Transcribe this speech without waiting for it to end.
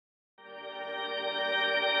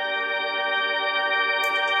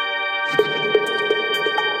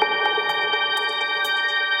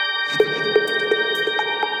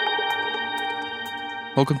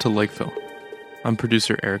Welcome to Lakeville. I'm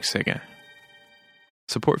producer Eric Seguin.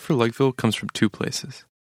 Support for Lakeville comes from two places: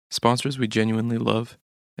 sponsors we genuinely love,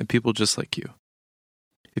 and people just like you.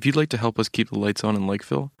 If you'd like to help us keep the lights on in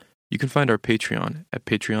Lakeville, you can find our Patreon at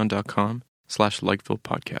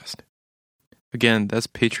patreon.com/LakevillePodcast. Again, that's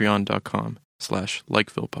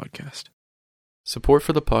patreon.com/LakevillePodcast. Support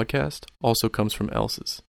for the podcast also comes from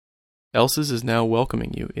Else's. Else's is now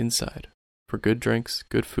welcoming you inside for good drinks,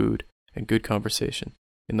 good food, and good conversation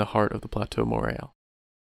in the heart of the Plateau Montreal.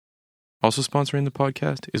 Also sponsoring the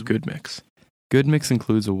podcast is Good Mix. Good Mix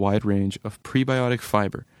includes a wide range of prebiotic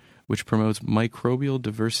fiber, which promotes microbial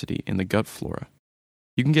diversity in the gut flora.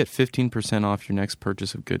 You can get 15% off your next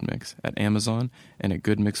purchase of Good Mix at Amazon and at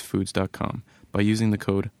goodmixfoods.com by using the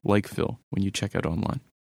code LAKEVILLE when you check out online.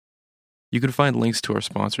 You can find links to our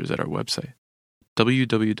sponsors at our website,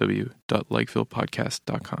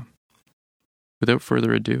 www.lakevillepodcast.com. Without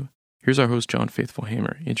further ado, here's our host, John Faithful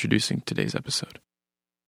Hamer, introducing today's episode.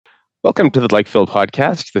 Welcome to the Lakeville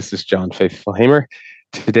Podcast. This is John Faithful Hamer.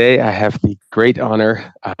 Today, I have the great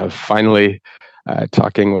honor of finally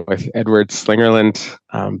talking with Edward Slingerland,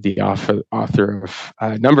 the author of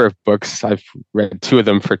a number of books. I've read two of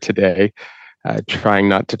them for today, Trying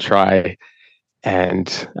Not to Try, and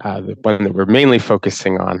the one that we're mainly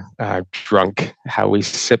focusing on, Drunk, How We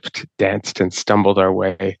Sipped, Danced, and Stumbled Our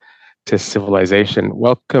Way to Civilization.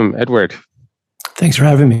 Welcome, Edward. Thanks for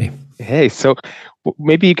having me. Hey, so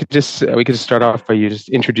maybe you could we could just start off by you just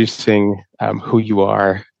introducing who you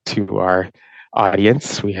are to our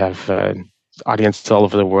audience. We have audience all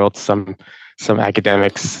over the world, some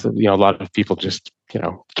academics, a lot of people just,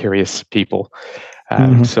 curious people.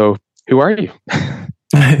 So who are you?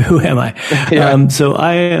 Who am I? Yeah. So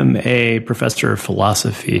I am a professor of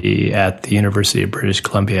philosophy at the University of British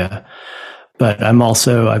Columbia. But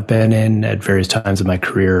I've been in at various times of my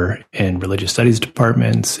career in religious studies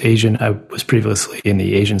departments, I was previously in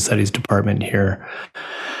the Asian studies department here.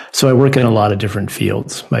 So I work in a lot of different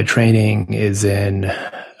fields. My training is in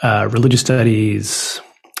religious studies,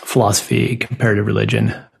 philosophy, comparative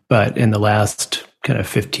religion. But in the last kind of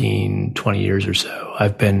 15, 20 years or so,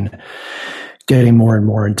 I've been getting more and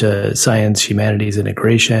more into science, humanities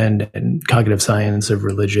integration, and cognitive science of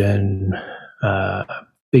religion,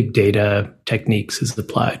 big data techniques as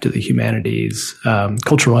applied to the humanities,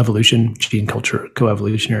 cultural evolution, gene culture,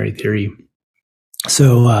 coevolutionary theory.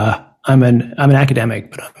 So I'm an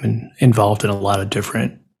academic, but I'm involved in a lot of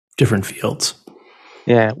different fields.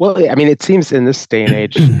 Yeah, well, I mean, it seems in this day and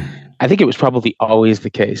age, I think it was probably always the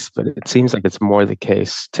case, but it seems like it's more the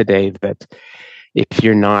case today that if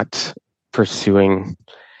you're not pursuing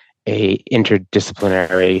a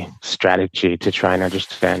interdisciplinary strategy to try and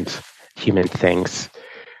understand human things,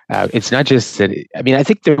 it's not just that. I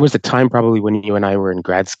think there was a time probably when you and I were in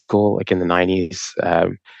grad school, like in the 90s,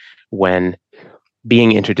 when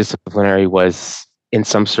being interdisciplinary was in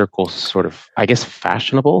some circles sort of, I guess,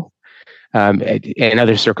 fashionable. In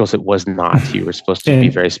other circles, it was not. You were supposed to be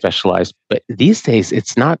very specialized. But these days,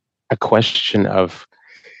 it's not a question of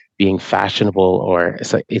being fashionable, or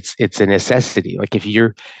it's a necessity. Like if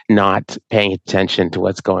you're not paying attention to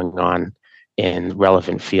what's going on in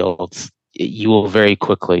relevant fields, you will very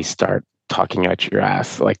quickly start talking out your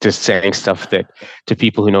ass, like just saying stuff that to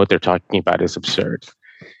people who know what they're talking about is absurd,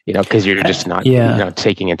 because you're just not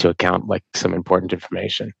taking into account like some important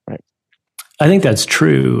information, right? I think that's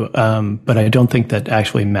true, but I don't think that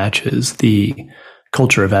actually matches the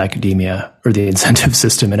culture of academia or the incentive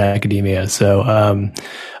system in academia. So I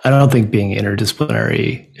don't think being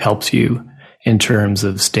interdisciplinary helps you in terms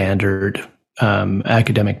of standard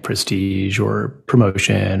academic prestige or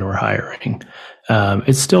promotion or hiring.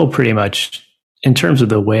 It's still pretty much in terms of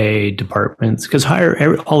the way departments, because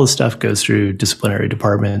all the stuff goes through disciplinary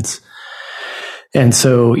departments. And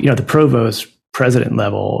so, the provost president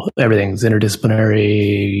level, everything's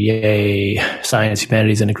interdisciplinary, yay, science,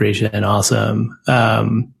 humanities integration, awesome.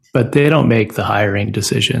 But they don't make the hiring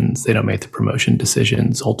decisions. They don't make the promotion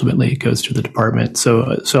decisions. Ultimately, it goes to the department.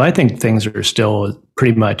 So I think things are still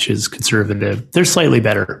pretty much as conservative. They're slightly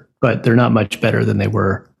better, but they're not much better than they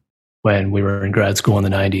were when we were in grad school in the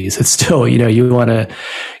 90s. It's still, you want to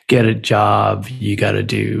get a job, you got to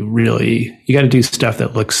do stuff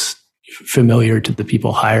that looks familiar to the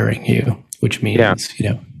people hiring you, which means,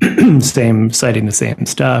 citing the same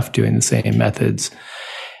stuff, doing the same methods.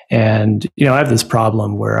 And, I have this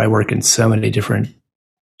problem where I work in so many different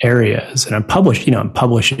areas and I'm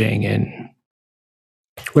publishing in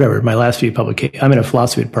whatever, my last few publications. I'm in a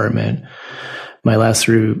philosophy department, my last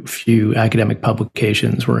few academic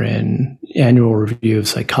publications were in Annual Review of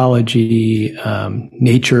Psychology,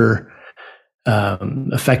 Nature,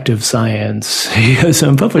 Effective Science. So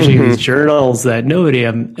I'm publishing these journals that nobody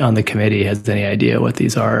on the committee has any idea what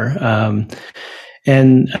these are.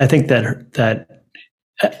 And I think that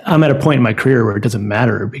I'm at a point in my career where it doesn't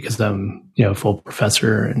matter because I'm, a full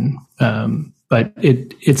professor, and but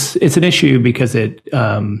it's an issue because it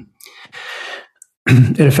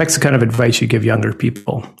affects the kind of advice you give younger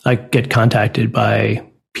people. I get contacted by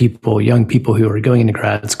young people who are going into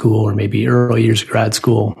grad school or maybe early years of grad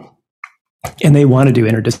school, and they want to do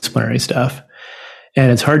interdisciplinary stuff.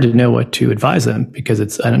 And it's hard to know what to advise them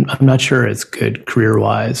because I'm not sure it's good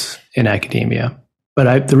career-wise in academia.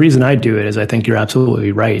 But the reason I do it is I think you're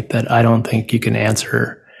absolutely right that I don't think you can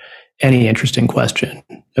answer any interesting question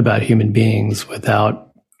about human beings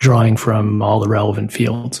without drawing from all the relevant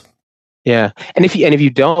fields. Yeah. And if you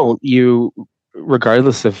don't,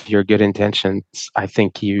 regardless of your good intentions, I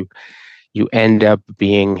think you end up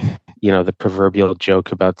being, the proverbial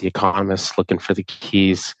joke about the economist looking for the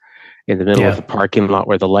keys in the middle of the parking lot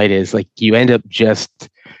where the light is. Like, you end up just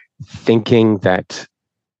thinking that,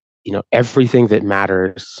 everything that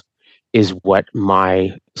matters is what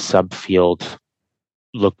my subfield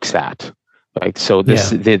looks at. Right. So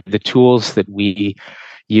the tools that we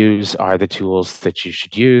use are the tools that you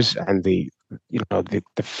should use, and the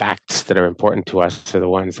facts that are important to us are the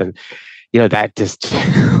ones, and that just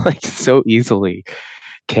like so easily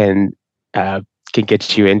can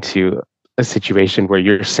get you into a situation where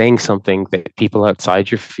you're saying something that people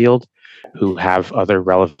outside your field who have other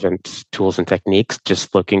relevant tools and techniques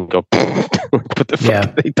just look and go, what the fuck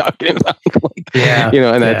are they talking about?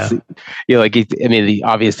 And that's, the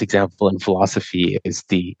obvious example in philosophy is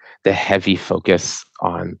the heavy focus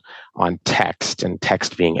on text, and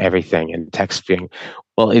text being everything, and text being,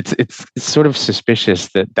 it's sort of suspicious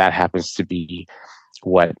that happens to be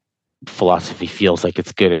what philosophy feels like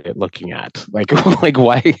it's good at looking at. Like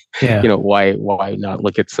why, why not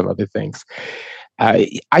look at some other things?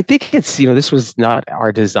 I think it's, this was not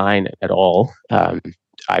our design at all.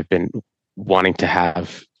 I've been wanting to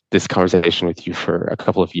have this conversation with you for a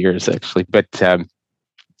couple of years, actually, but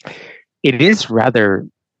it is rather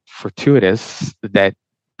fortuitous that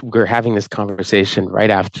we're having this conversation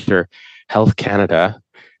right after Health Canada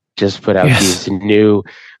just put out these new,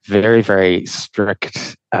 very, very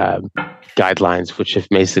strict guidelines, which have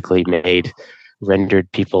basically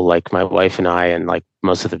rendered people like my wife and I, and like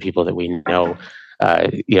most of the people that we know,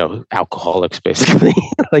 alcoholics, basically,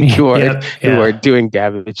 like who are doing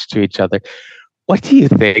damage to each other. What do you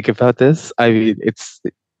think about this? I mean,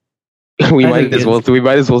 we might as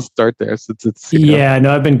well start there, since it's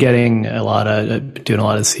I've been doing a lot of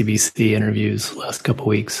CBC interviews the last couple of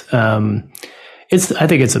weeks. I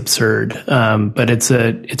think it's absurd, but it's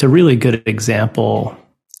a really good example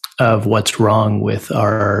of what's wrong with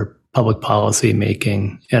our public policy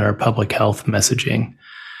making and our public health messaging.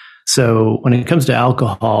 So when it comes to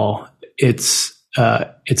alcohol, it's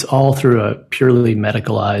all through a purely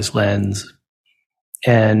medicalized lens,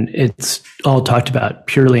 and it's all talked about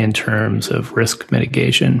purely in terms of risk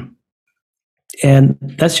mitigation. And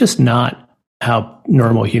that's just not how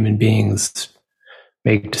normal human beings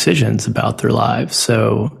make decisions about their lives.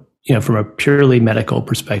 So, from a purely medical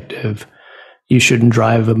perspective, you shouldn't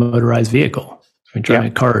drive a motorized vehicle. I mean,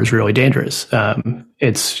 driving a car is really dangerous.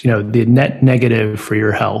 It's, the net negative for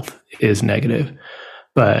your health is negative,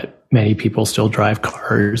 but many people still drive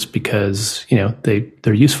cars because,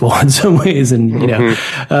 they're useful in some ways. And,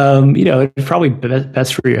 it's probably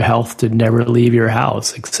best for your health to never leave your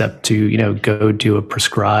house except to, go do a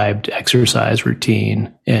prescribed exercise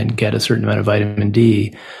routine and get a certain amount of vitamin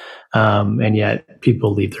D. And yet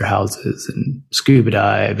people leave their houses and scuba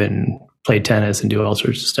dive and play tennis and do all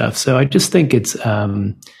sorts of stuff. So I just think it's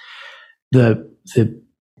the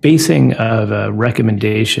basing of a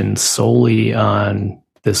recommendation solely on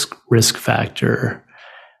this risk factor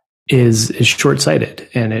is short-sighted,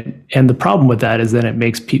 and the problem with that is then it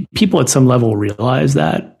makes people at some level realize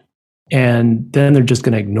that, and then they're just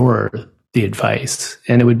going to ignore the advice.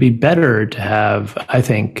 And it would be better to have, I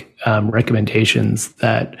think, recommendations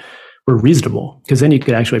that were reasonable, because then you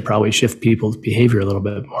could actually probably shift people's behavior a little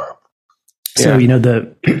bit more. So, in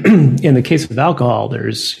the case of alcohol,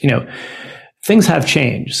 there's, things have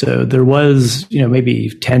changed. So there was, maybe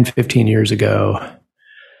 10, 15 years ago,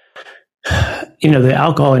 the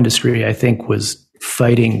alcohol industry, I think, was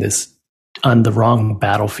fighting this on the wrong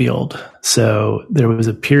battlefield. So there was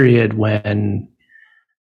a period when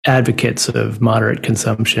advocates of moderate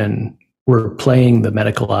consumption were playing the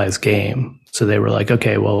medicalized game. So they were like,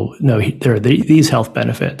 okay, well, no, there are these health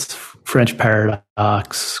benefits French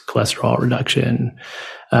paradox, cholesterol reduction.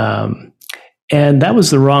 And that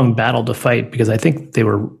was the wrong battle to fight, because I think they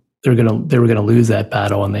were going to lose that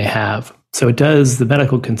battle, and they have. So the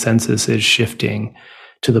medical consensus is shifting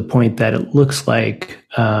to the point that it looks like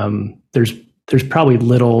there's probably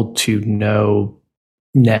little to no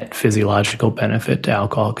net physiological benefit to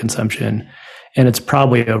alcohol consumption. And it's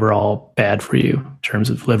probably overall bad for you in terms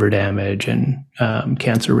of liver damage and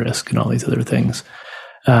cancer risk and all these other things.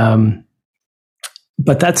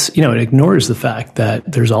 But that's, it ignores the fact that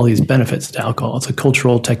there's all these benefits to alcohol. It's a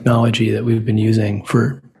cultural technology that we've been using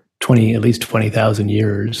for at least 20,000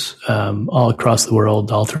 years, all across the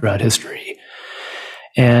world, all throughout history.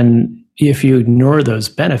 And if you ignore those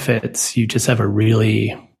benefits, you just have a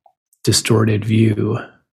really distorted view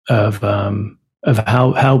of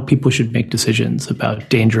how people should make decisions about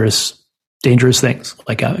dangerous things,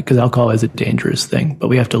 because alcohol is a dangerous thing, but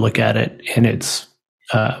we have to look at it in its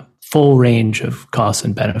full range of costs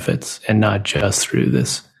and benefits, and not just through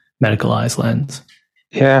this medicalized lens.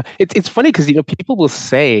 Yeah, it's funny because people will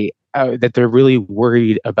say that they're really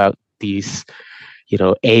worried about these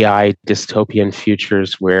AI dystopian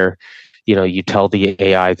futures where you tell the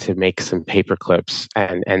AI to make some paper clips,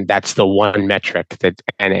 and that's the one metric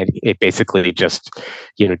and it basically just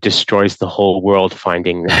destroys the whole world,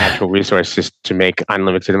 finding natural resources to make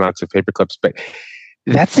unlimited amounts of paper clips. But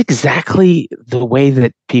that's exactly the way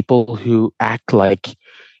that people who act like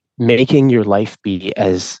making your life be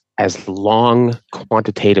as long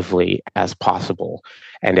quantitatively as possible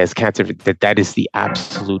and as cancer, that is the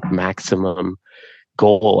absolute maximum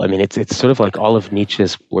goal. I mean, it's sort of like all of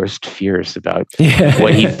Nietzsche's worst fears about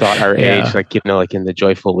what he thought our age, like in the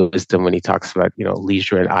Joyful Wisdom, when he talks about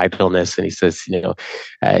leisure and idleness, and he says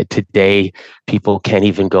today people can't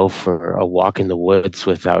even go for a walk in the woods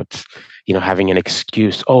without having an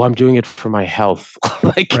excuse. Oh, I'm doing it for my health.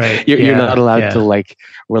 You're not allowed to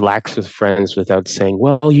relax with friends without saying,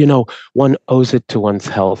 well, one owes it to one's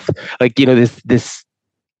health. This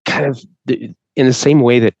kind of, in the same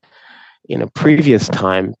way that in a previous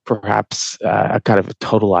time, perhaps a kind of a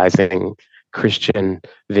totalizing Christian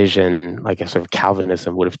vision, like a sort of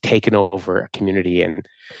Calvinism, would have taken over a community, and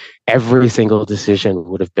every single decision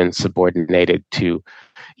would have been subordinated to,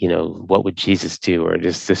 what would Jesus do, or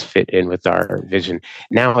does this fit in with our vision?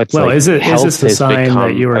 Now it's is this a sign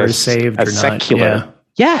that you are saved or secular, not?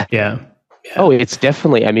 Yeah. Oh, it's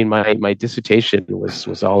definitely. I mean, my dissertation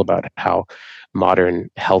was all about how modern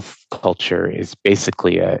health culture is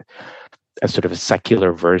basically a sort of a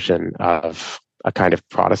secular version of a kind of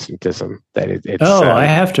Protestantism. I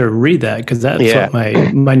have to read that, because that's what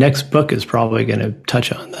my next book is probably going to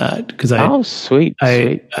touch on that. Because sweet.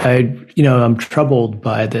 I'm troubled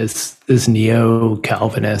by this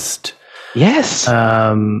neo-Calvinist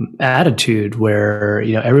attitude where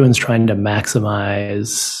everyone's trying to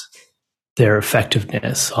maximize their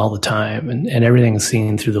effectiveness all the time, and everything's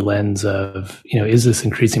seen through the lens of is this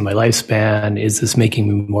increasing my lifespan? Is this making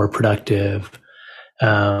me more productive?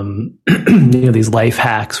 These life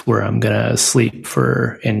hacks where I'm gonna sleep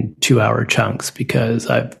in 2-hour chunks because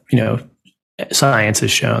science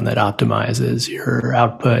has shown that optimizes your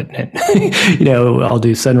output, and I'll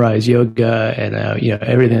do sunrise yoga, and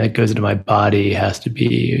everything that goes into my body has to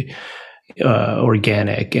be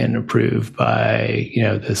organic and approved by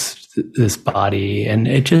this body, and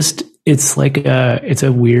it's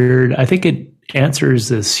a weird. I think it answers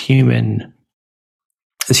this human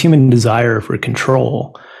desire for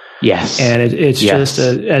control. Yes, and it's just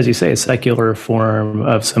as you say, a secular form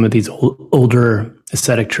of some of these older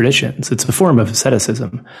ascetic traditions. It's a form of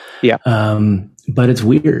asceticism. Yeah, but it's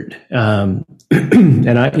weird. And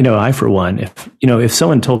I for one, if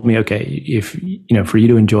someone told me, okay, if for you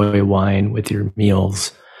to enjoy wine with your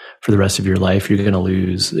meals for the rest of your life, you're going to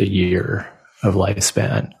lose a year of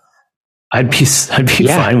lifespan, I'd be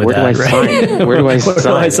fine with that. Right? Where do I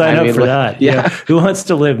sign up for that? Yeah. Who wants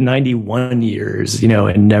to live 91 years,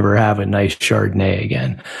 and never have a nice Chardonnay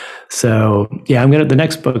again? So the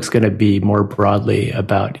next book's going to be more broadly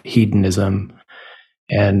about hedonism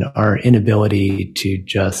and our inability to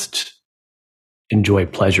just enjoy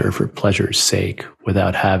pleasure for pleasure's sake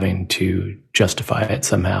without having to justify it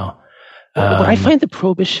somehow. Well, I find the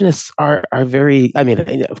prohibitionists are very, I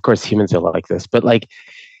mean, of course humans are like this, but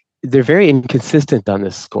they're very inconsistent on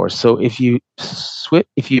this score. So if you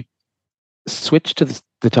switch to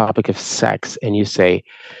the topic of sex, and you say,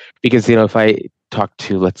 because if I talk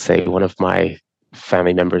to, let's say, one of my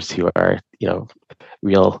family members who are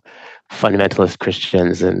real fundamentalist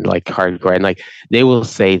Christians and hardcore, and they will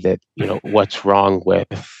say that what's wrong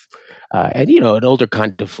with and an older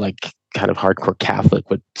kind of kind of hardcore Catholic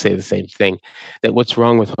would say the same thing, that what's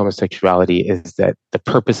wrong with homosexuality is that the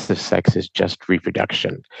purpose of sex is just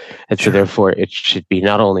reproduction. And so therefore it should be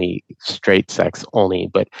not only straight sex only,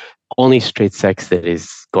 but only straight sex that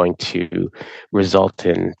is going to result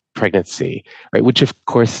in pregnancy, right? Which of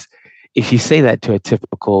course, if you say that to a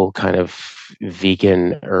typical kind of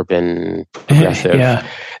vegan, urban progressive,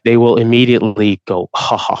 they will immediately go,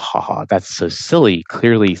 ha, ha, ha, ha, that's so silly.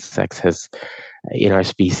 Clearly sex has, in our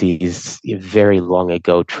species, very long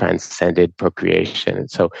ago transcended procreation.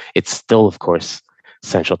 And so it's still, of course,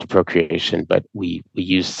 essential to procreation, but we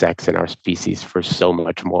use sex in our species for so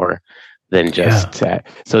much more than just,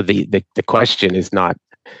 so the question is not,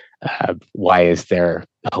 why is there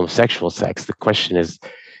homosexual sex? The question is,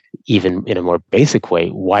 even in a more basic way,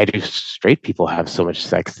 why do straight people have so much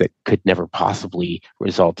sex that could never possibly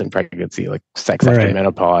result in pregnancy, like sex after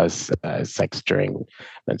menopause, sex during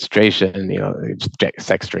menstruation,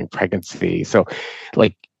 sex during pregnancy? So,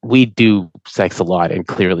 like, we do sex a lot, and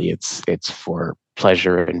clearly it's for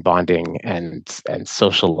pleasure and bonding and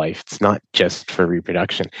social life. It's not just for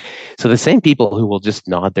reproduction. So the same people who will just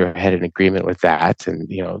nod their head in agreement with that, and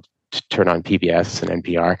to turn on PBS and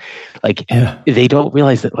NPR, they don't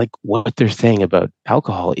realize that what they're saying about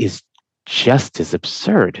alcohol is just as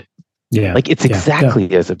absurd. Yeah. It's exactly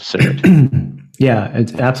as absurd. Yeah,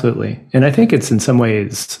 it's absolutely. And I think it's in some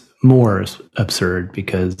ways more absurd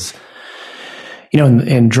because,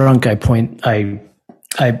 in Drunk, one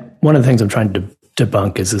of the things I'm trying to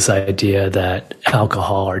debunk is this idea that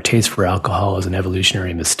alcohol or taste for alcohol is an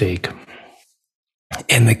evolutionary mistake.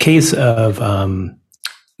 In the case of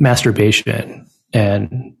masturbation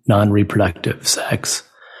and non-reproductive sex,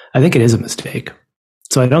 I think it is a mistake.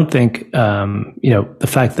 So I don't think, the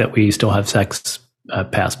fact that we still have sex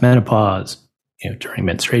past menopause, during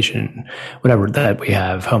menstruation, whatever, that we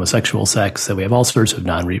have homosexual sex, that we have all sorts of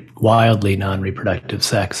wildly non-reproductive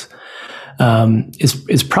sex,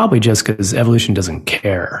 is probably just because evolution doesn't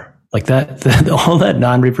care. Like that, all that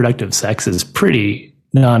non-reproductive sex is pretty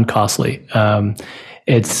non-costly.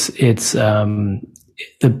 It's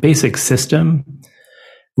the basic system.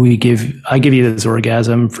 I give you this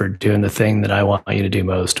orgasm for doing the thing that I want you to do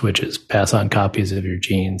most, which is pass on copies of your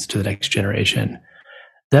genes to the next generation.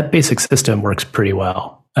 That basic system works pretty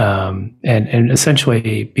well. And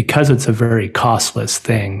essentially, because it's a very costless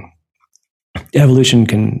thing, evolution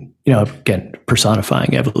can, again,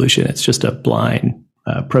 personifying evolution, it's just a blind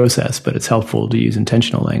process, but it's helpful to use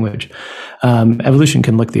intentional language. Evolution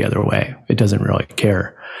can look the other way. It doesn't really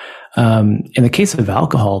care. In the case of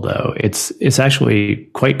alcohol, though, it's actually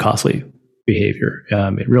quite costly behavior.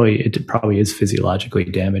 It probably is physiologically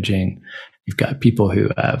damaging. You've got people who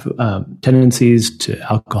have tendencies to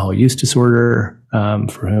alcohol use disorder,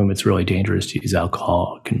 for whom it's really dangerous to use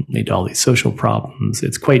alcohol. It can lead to all these social problems.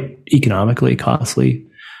 It's quite economically costly.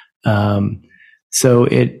 So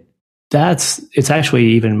it's actually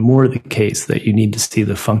even more the case that you need to see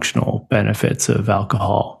the functional benefits of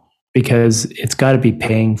alcohol, because it's got to be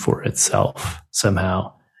paying for itself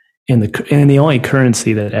somehow in the only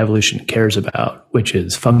currency that evolution cares about, which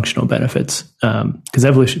is functional benefits.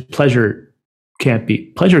 Because pleasure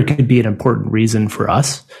could be an important reason for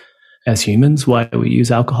us as humans why we use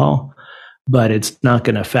alcohol, but it's not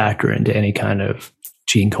going to factor into any kind of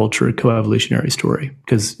gene culture coevolutionary story,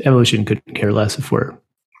 because evolution couldn't care less if we're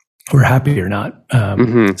happy or not.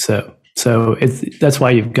 So that's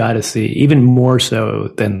why you've got to see, even more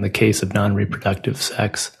so than the case of non-reproductive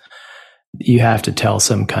sex, you have to tell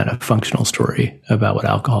some kind of functional story about what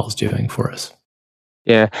alcohol is doing for us.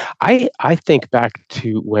 Yeah, I think back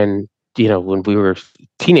to when we were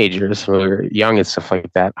teenagers, when we were young and stuff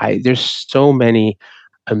like that. There's so many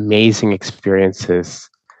amazing experiences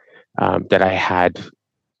that I had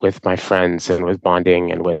with my friends and with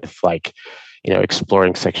bonding and with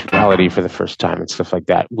exploring sexuality for the first time and stuff like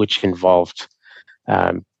that, which involved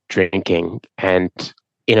drinking, and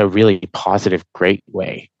in a really positive, great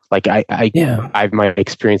way. My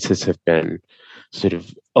experiences have been sort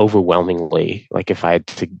of overwhelmingly, if I had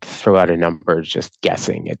to throw out a number, just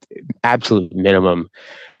guessing, at absolute minimum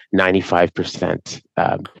 95%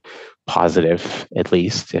 positive, at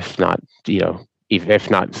least, if not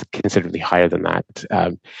considerably higher than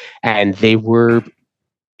that. And they were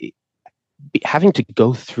having to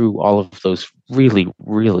go through all of those really,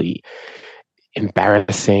 really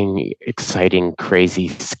embarrassing, exciting, crazy,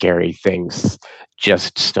 scary things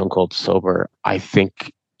just stone cold sober, I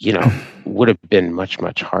think, would have been much,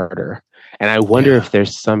 much harder. And I wonder if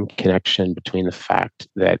there's some connection between the fact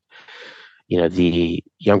that, the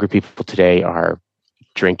younger people today are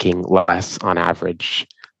drinking less on average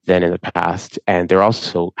than in the past, and they're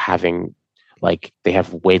also having like they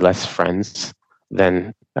have way less friends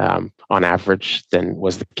than on average than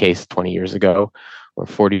was the case 20 years ago or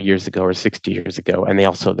 40 years ago or 60 years ago. And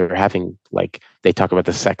they're having, like, they talk about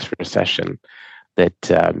the sex recession, that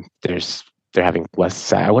they're having less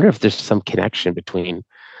sex. I wonder if there's some connection between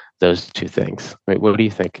those two things. What do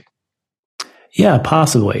you think? Yeah,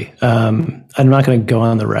 possibly. I'm not going to go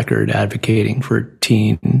on the record advocating for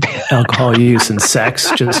teen alcohol use and sex,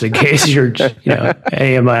 just in case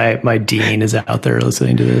hey, my dean is out there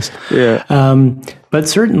listening to this. Yeah. But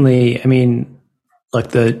certainly, I mean,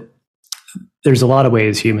 look, there's a lot of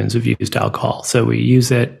ways humans have used alcohol. So we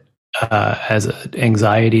use it as an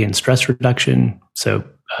anxiety and stress reduction. So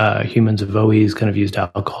humans have always kind of used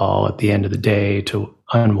alcohol at the end of the day to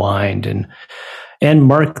unwind and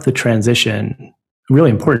mark the transition,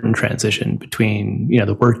 really important transition between,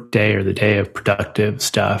 the work day or the day of productive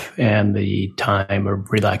stuff and the time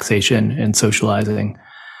of relaxation and socializing.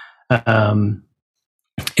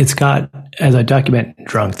 It's got, as I document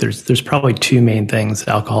Drunk, there's probably two main things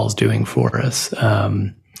alcohol is doing for us.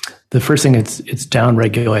 The first thing, it's down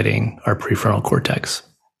regulating our prefrontal cortex.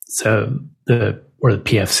 So the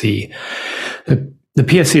PFC. The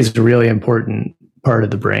PFC is a really important part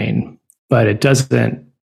of the brain, but it doesn't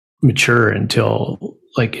mature until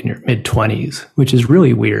like in your mid-20s, which is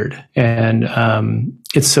really weird. And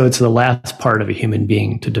it's the last part of a human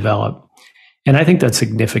being to develop. And I think that's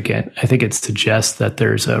significant. I think it suggests that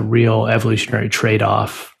there's a real evolutionary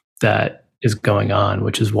trade-off that is going on,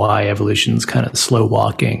 which is why evolution's kind of slow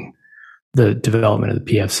walking the development of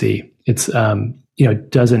the PFC. It's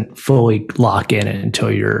it doesn't fully lock in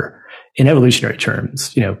until you're, in evolutionary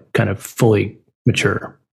terms, kind of fully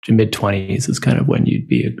mature. Mid-20s is kind of when you'd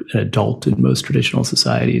be an adult in most traditional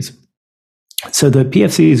societies. So the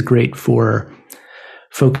PFC is great for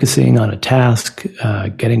focusing on a task,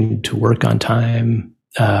 getting to work on time,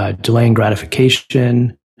 delaying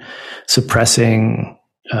gratification, suppressing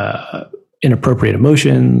inappropriate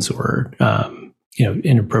emotions or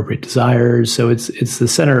inappropriate desires. So it's the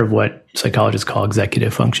center of what psychologists call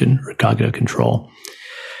executive function or cognitive control.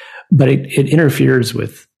 But it interferes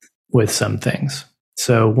with some things.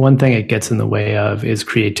 So one thing it gets in the way of is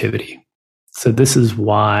creativity. So this is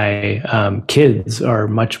why kids are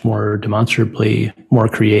much more demonstrably more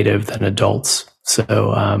creative than adults.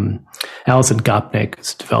 So Alison Gopnik,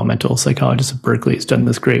 who's a developmental psychologist at Berkeley, has done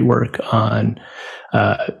this great work on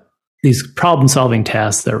these problem-solving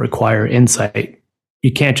tasks that require insight.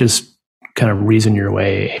 You can't just kind of reason your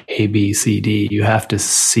way A, B, C, D. You have to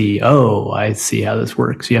see, I see how this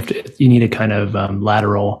works. You need a kind of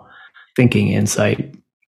lateral thinking insight.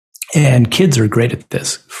 And kids are great at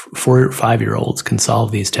this. 4 or 5-year-olds can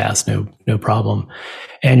solve these tasks, no problem.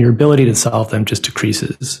 And your ability to solve them just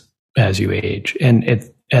decreases as you age. And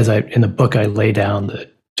in the book, I lay down the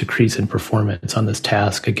decrease in performance on this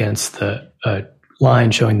task against the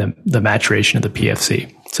line showing the maturation of the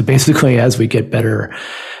PFC. So basically, as we get better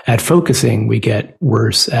at focusing, we get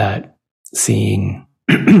worse at seeing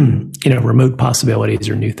remote possibilities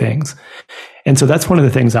or new things. And so that's one of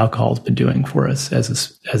the things alcohol has been doing for us as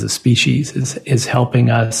a species is helping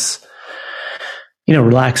us,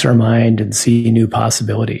 relax our mind and see new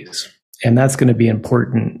possibilities. And that's going to be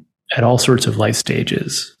important at all sorts of life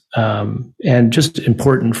stages. And just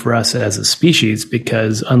important for us as a species,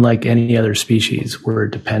 because unlike any other species, we're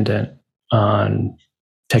dependent on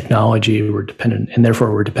technology, and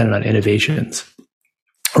therefore we're dependent on innovations.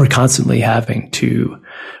 We're constantly having to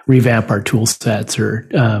revamp our tool sets, or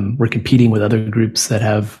we're competing with other groups that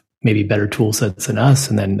have maybe better tool sets than us,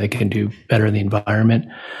 and then they can do better in the environment.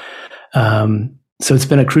 So it's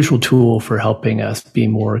been a crucial tool for helping us be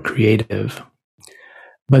more creative.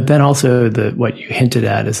 But then also what you hinted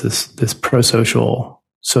at is this pro-social,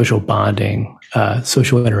 social bonding,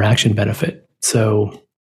 social interaction benefit. So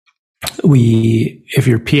if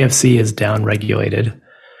your PFC is down-regulated,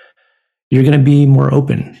 you're going to be more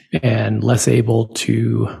open and less able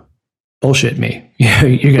to bullshit me.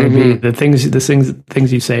 You're going to be the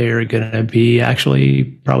things you say are going to be actually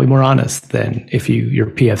probably more honest than if your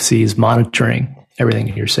PFC is monitoring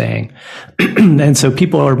everything you're saying. And so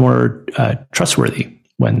people are more trustworthy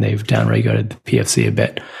when they've downregulated the PFC a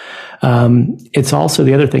bit. It's also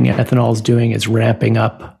the other thing ethanol is doing is ramping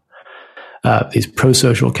up these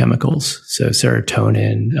pro-social chemicals, so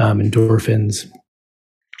serotonin, endorphins,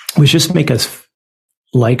 which just make us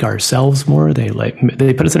like ourselves more. They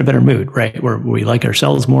put us in a better mood, right? Where we like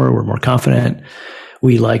ourselves more, we're more confident,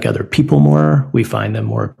 we like other people more, we find them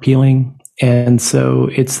more appealing. And so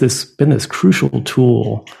it's been this crucial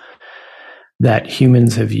tool that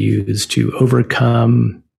humans have used to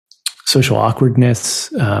overcome social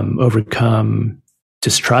awkwardness, overcome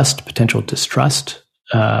potential distrust,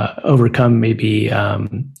 overcome maybe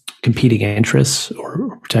competing interests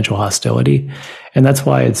or potential hostility. And that's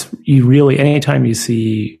why anytime you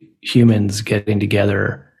see humans getting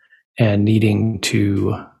together and needing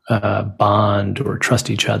to bond or trust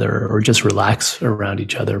each other or just relax around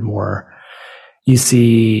each other more, you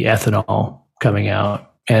see ethanol coming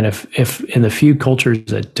out. And if in the few cultures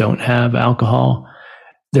that don't have alcohol,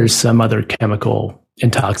 there's some other chemical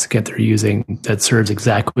intoxicant they're using that serves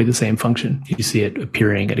exactly the same function. You see it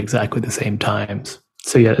appearing at exactly the same times.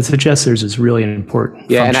 So yeah, it suggests there's this really important.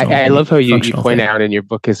 Yeah, and I love how you point out in your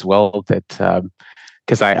book as well that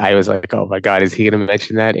because I was like, oh my God, is he going to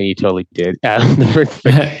mention that? And you totally did.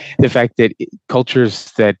 The fact that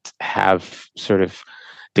cultures that have sort of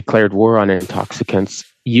declared war on intoxicants,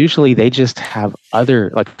 usually they just have I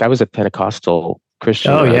was a Pentecostal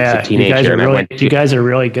Christian when I was a teenager. You guys are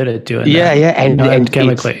really good at doing that. Yeah, and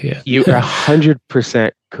chemically. Yeah. You are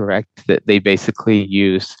 100% correct that they basically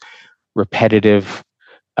use repetitive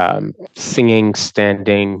singing,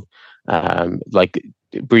 standing,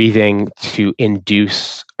 breathing to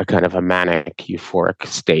induce a kind of a manic, euphoric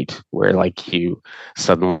state where you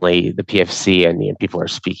suddenly the PFC and people are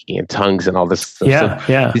speaking in tongues and all this stuff.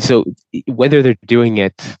 Yeah. So whether they're doing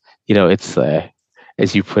it, it's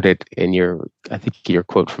as you put it in your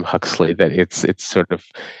quote from Huxley, that it's sort of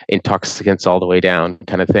intoxicants all the way down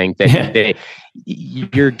kind of thing. That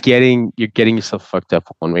you're getting yourself fucked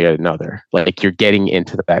up one way or another. Like you're getting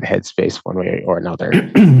into that headspace one way or another.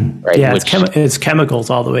 Right? Yeah, it's chemicals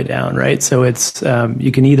all the way down, right? So it's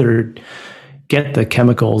you can either get the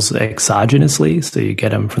chemicals exogenously, so you get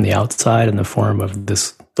them from the outside in the form of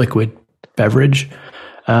this liquid beverage.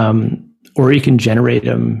 Or you can generate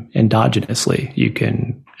them endogenously. You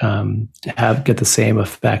can get the same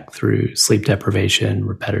effect through sleep deprivation,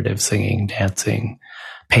 repetitive singing, dancing,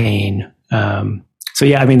 pain.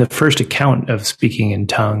 The first account of speaking in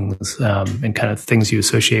tongues and kind of things you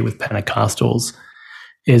associate with Pentecostals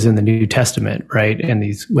is in the New Testament, right? And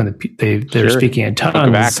they're speaking in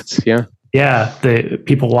tongues. Acts, yeah. The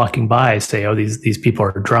people walking by say, "Oh, these people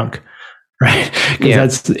are drunk." Right,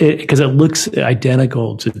 because it looks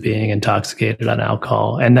identical to being intoxicated on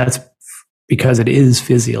alcohol, and that's because it is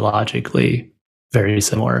physiologically very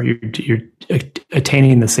similar. You're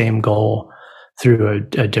attaining the same goal through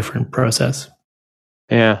a different process.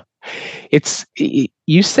 Yeah,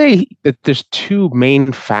 you say that there's two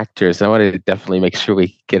main factors. I want to definitely make sure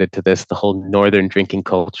we get into this: the whole northern drinking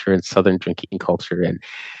culture and southern drinking culture,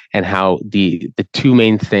 and how the two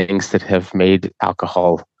main things that have made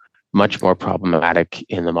alcohol much more problematic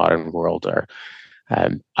in the modern world are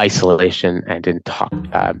isolation and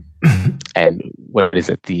and what is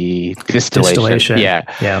it? The distillation.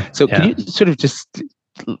 Yeah. So can you sort of just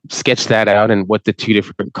sketch that out and what the two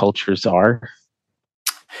different cultures are?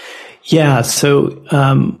 Yeah. So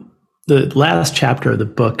the last chapter of the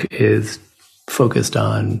book is focused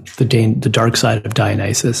on the dark side of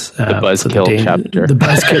Dionysus, the buzzkill chapter, the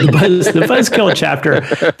buzzkill chapter.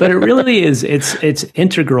 But it really is it's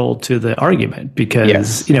integral to the argument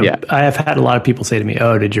because I have had a lot of people say to me,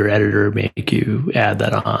 "Oh, did your editor make you add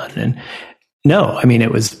that on?" And no,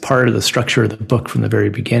 it was part of the structure of the book from the very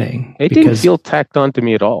beginning. It didn't feel tacked on to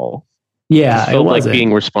me at all. Yeah, it felt like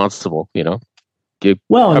being responsible.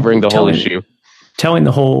 Covering the whole issue. Telling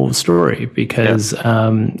the whole story because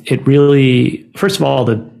it really, first of all,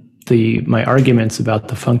 my arguments about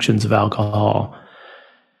the functions of alcohol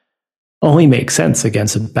only make sense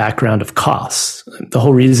against a background of costs. The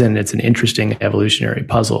whole reason it's an interesting evolutionary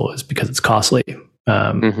puzzle is because it's costly.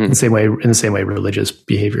 In the same way religious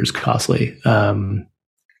behavior is costly.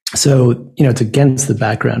 So it's against the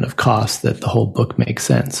background of cost that the whole book makes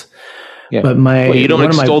sense. Yeah. But you don't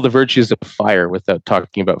extol the virtues of fire without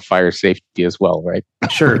talking about fire safety as well, right?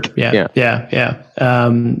 Sure. Yeah.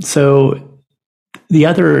 So the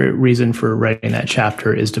other reason for writing that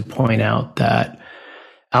chapter is to point out that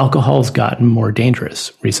alcohol's gotten more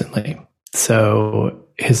dangerous recently. So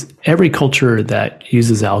every culture that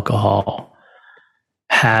uses alcohol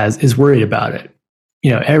is worried about it.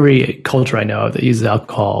 Every culture I know of that uses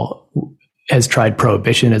alcohol has tried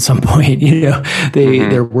prohibition at some point.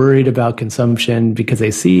 They're worried about consumption because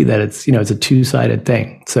they see that it's a two-sided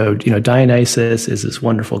thing. So Dionysus is this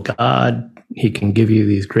wonderful god. He can give you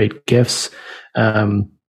these great gifts,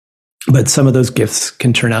 but some of those gifts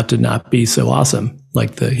can turn out to not be so awesome.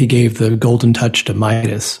 Like he gave the golden touch to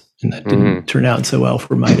Midas, and that didn't turn out so well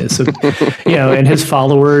for Midas. So and his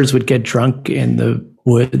followers would get drunk in the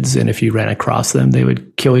woods, and if you ran across them, they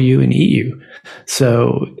would kill you and eat you.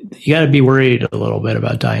 So you got to be worried a little bit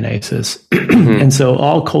about Dionysus. And so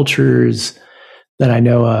all cultures that I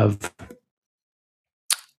know of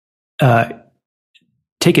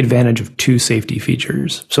take advantage of two safety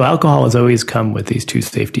features. So alcohol has always come with these two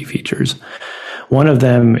safety features. One of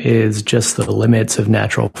them is just the limits of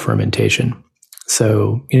natural fermentation.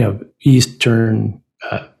 So, yeast turn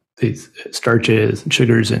these starches and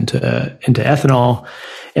sugars into ethanol,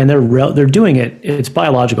 and they're doing it. It's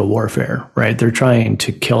biological warfare, right? They're trying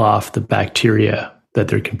to kill off the bacteria that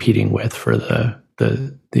they're competing with for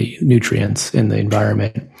the nutrients in the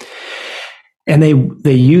environment. And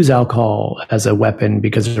they use alcohol as a weapon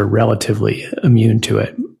because they're relatively immune to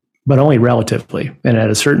it, but only relatively. And at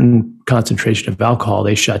a certain concentration of alcohol,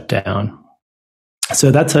 they shut down.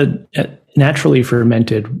 So that's a naturally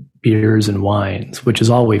fermented beers and wines, which is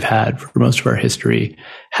all we've had for most of our history,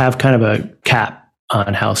 have kind of a cap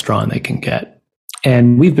on how strong they can get.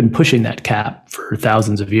 And we've been pushing that cap for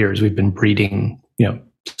thousands of years. We've been breeding,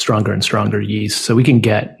 stronger and stronger yeast. So we can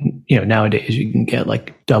get, nowadays you can get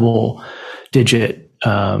like double digit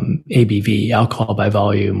ABV, alcohol by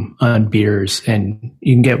volume, on beers, and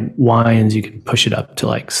you can get wines, you can push it up to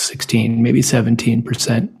like 16, maybe 17%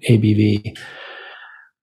 ABV.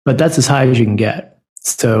 But that's as high as you can get.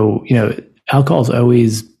 So, alcohol's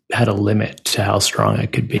always had a limit to how strong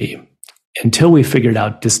it could be until we figured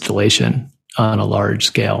out distillation on a large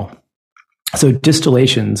scale. So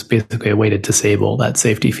distillation's basically a way to disable that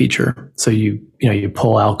safety feature. So you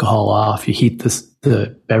pull alcohol off, you heat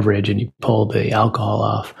the beverage and you pull the alcohol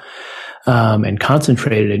off, and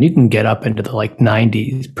concentrate it, and you can get up into the like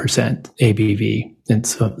 90% ABV in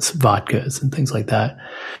some vodkas and things like that.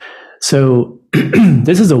 So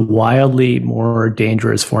this is a wildly more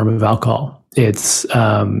dangerous form of alcohol. It's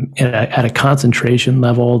at a concentration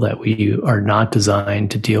level that we are not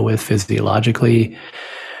designed to deal with physiologically.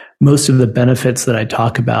 Most of the benefits that I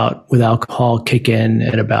talk about with alcohol kick in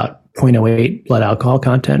at about 0.08 blood alcohol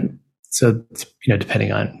content. So,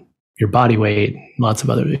 depending on your body weight, lots of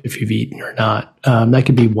other, if you've eaten or not, that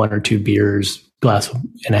could be 1 or 2 beers, glass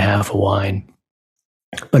and a half of wine.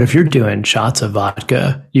 But if you're doing shots of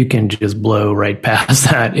vodka, you can just blow right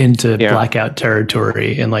past that into blackout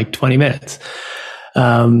territory in like 20 minutes.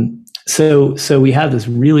 So we have this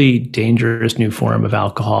really dangerous new form of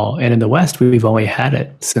alcohol. And in the West, we've only had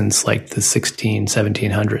it since like the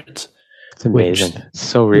 1700s. It's amazing.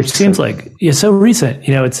 So recent. It seems like, so recent.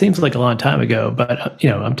 It seems like a long time ago, but,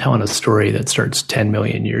 I'm telling a story that starts 10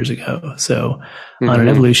 million years ago. So on an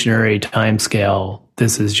evolutionary time scale,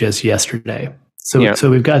 this is just yesterday. So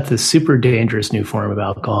we've got this super dangerous new form of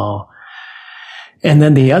alcohol. And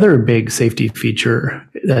then the other big safety feature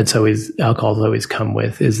alcohol's always come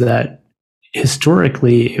with is that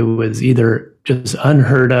historically it was either just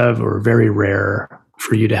unheard of or very rare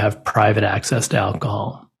for you to have private access to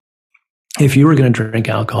alcohol. If you were going to drink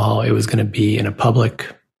alcohol, it was going to be in a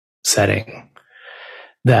public setting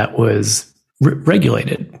that was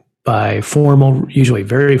regulated by usually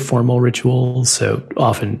very formal rituals. So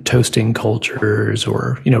often toasting cultures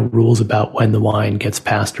or, rules about when the wine gets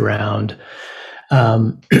passed around.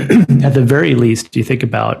 At the very least, you think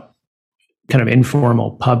about kind of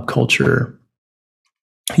informal pub culture.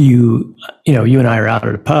 You and I are out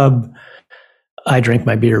at a pub. I drink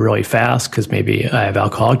my beer really fast because maybe I have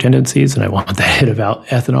alcoholic tendencies and I want that hit of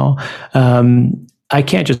ethanol. I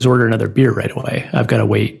can't just order another beer right away. I've got to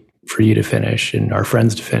wait for you to finish and our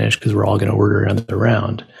friends to finish because we're all going to order another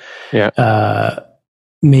round. Yeah.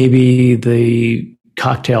 Maybe the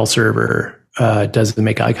cocktail server doesn't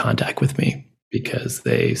make eye contact with me because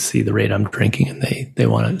they see the rate I'm drinking and they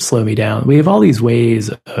want to slow me down. We have all these ways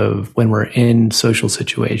of, when we're in social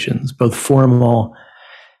situations, both formal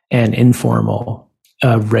and informal,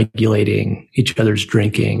 regulating each other's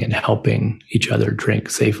drinking and helping each other drink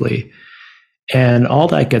safely. And all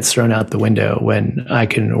that gets thrown out the window when I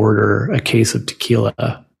can order a case of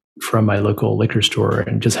tequila from my local liquor store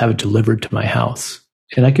and just have it delivered to my house.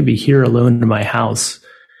 And I could be here alone in my house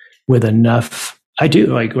with enough. I do,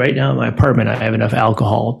 like right now in my apartment, I have enough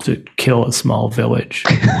alcohol to kill a small village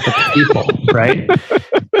of people, right?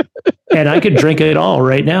 And I could drink it all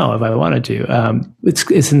right now if I wanted to.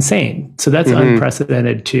 It's insane. So that's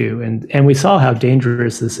unprecedented too. And we saw how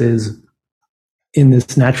dangerous this is in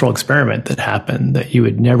this natural experiment that happened, that you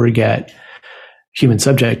would never get human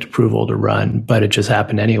subject approval to run, but it just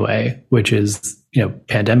happened anyway, which is,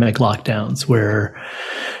 pandemic lockdowns, where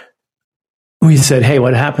we said, hey,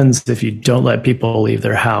 what happens if you don't let people leave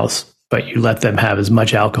their house, but you let them have as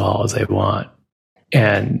much alcohol as they want?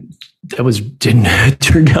 And that didn't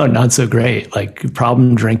turn out not so great. Like,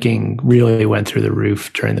 problem drinking really went through the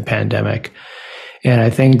roof during the pandemic. And I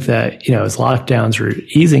think that, as lockdowns are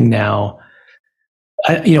easing now,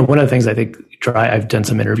 one of the things I think I've done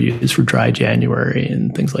some interviews for Dry January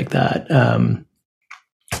and things like that.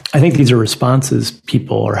 I think these are responses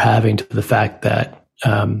people are having to the fact that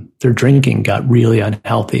their drinking got really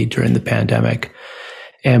unhealthy during the pandemic.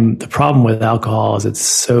 And the problem with alcohol is it's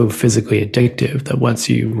so physically addictive that once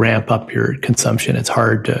you ramp up your consumption, it's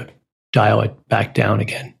hard to dial it back down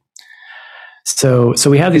again. So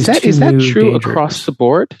we have these is that true dangers. Across the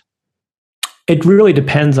board? It really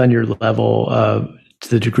depends on your level to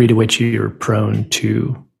the degree to which you're prone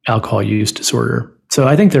to alcohol use disorder. So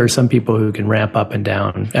I think there are some people who can ramp up and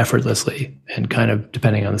down effortlessly and kind of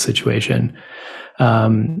depending on the situation.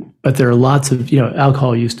 But there are lots of,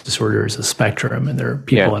 alcohol use disorder is a spectrum, and there are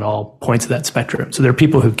people at all points of that spectrum. So there are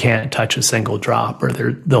people who can't touch a single drop, or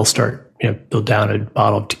they'll start, they'll down a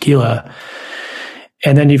bottle of tequila.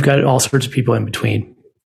 And then you've got all sorts of people in between.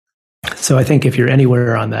 So I think if you're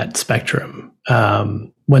anywhere on that spectrum,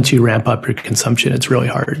 once you ramp up your consumption, it's really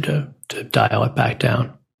hard to dial it back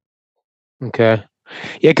down. Okay.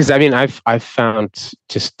 Yeah, because I've found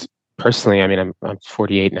just personally, I'm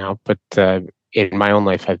 48 now, but in my own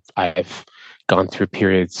life, I've gone through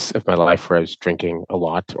periods of my life where I was drinking a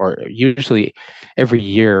lot, or usually every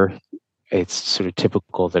year. It's sort of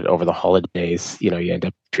typical that over the holidays, you end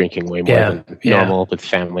up drinking way more than normal with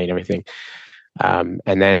family and everything. And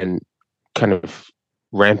then kind of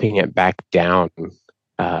ramping it back down.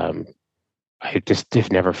 I just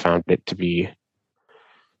have never found it to be,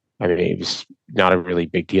 it was not a really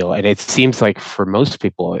big deal. And it seems like for most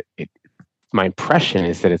people, my impression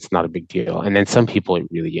is that it's not a big deal. And then some people, it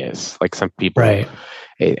really is. Like some people, right.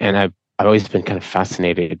 And I've always been kind of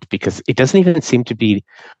fascinated because it doesn't even seem to be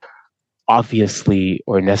obviously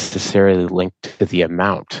or necessarily linked to the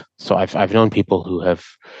amount. So I've known people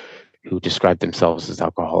who describe themselves as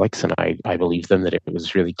alcoholics, and I believe them that it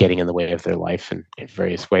was really getting in the way of their life in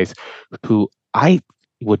various ways, who I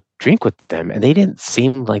would drink with them and they didn't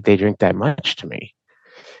seem like they drink that much to me.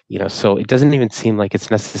 So it doesn't even seem like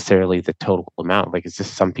it's necessarily the total amount. Like it's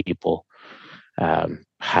just some people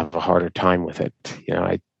have a harder time with it.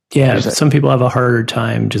 Some people have a harder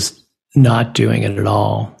time just not doing it at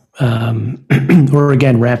all. Or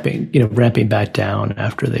again, ramping back down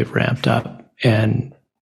after they've ramped up. And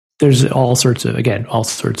there's all sorts of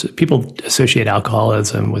people associate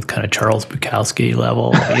alcoholism with kind of Charles Bukowski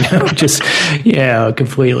level, just,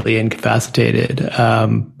 completely incapacitated.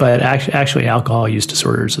 But actually alcohol use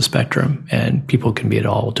disorder is a spectrum, and people can be at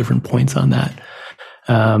all different points on that.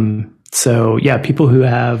 People who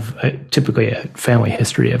have typically a family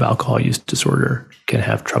history of alcohol use disorder can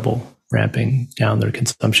have trouble ramping down their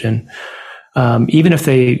consumption. Even if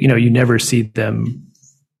they, you never see them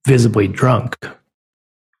visibly drunk,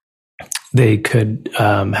 they could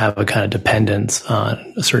have a kind of dependence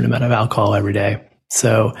on a certain amount of alcohol every day.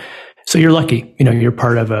 So you're lucky, you're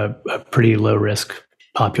part of a pretty low risk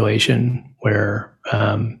population where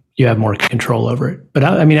you have more control over it. But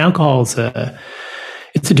alcohol is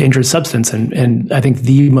it's a dangerous substance. And I think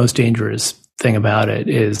the most dangerous thing about it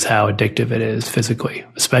is how addictive it is physically,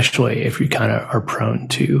 especially if you kind of are prone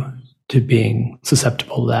to being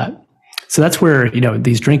susceptible to that. So that's where,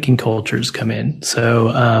 these drinking cultures come in.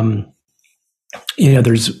 So,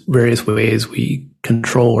 there's various ways we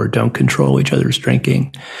control or don't control each other's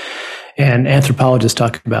drinking. And anthropologists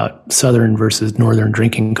talk about Southern versus Northern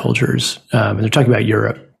drinking cultures. And they're talking about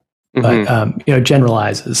Europe. But it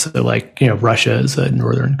generalizes. So Russia is a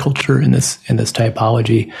Northern culture in this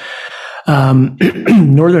typology.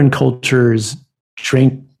 Northern cultures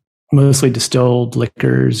drink mostly distilled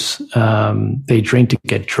liquors. They drink to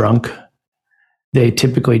get drunk. They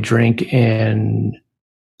typically drink in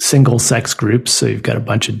single sex groups. So you've got a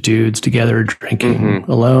bunch of dudes together drinking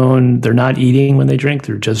alone. They're not eating when they drink.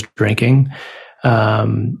 They're just drinking.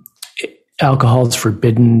 Alcohol is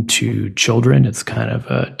forbidden to children. It's kind of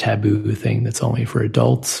a taboo thing that's only for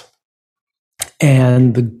adults.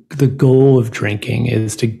 And the goal of drinking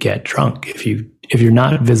is to get drunk. If you're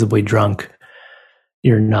not visibly drunk,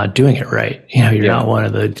 you're not doing it right. You're not one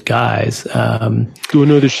of the guys. Do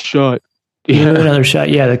another shot. Do another shot.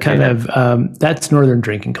 Yeah, the kind of that's Northern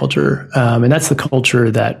drinking culture, and that's the culture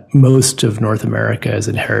that most of North America has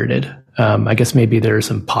inherited. I guess maybe there are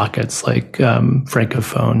some pockets like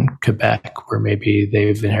Francophone Quebec where maybe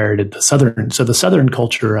they've inherited the Southern. So the Southern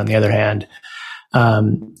culture, on the other hand,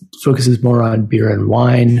 focuses more on beer and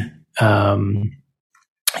wine.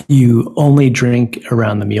 You only drink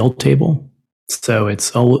around the meal table. So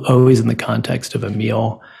it's always in the context of a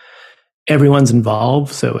meal. Everyone's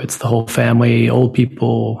involved. So it's the whole family, old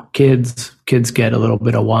people, kids. Kids get a little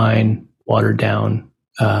bit of wine watered down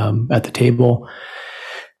at the table.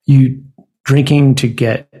 You drinking to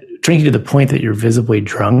the point that you're visibly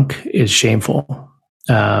drunk is shameful.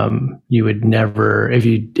 You would never,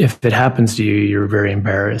 if it happens to you, you're very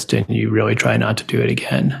embarrassed and you really try not to do it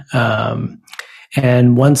again.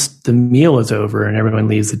 And once the meal is over and everyone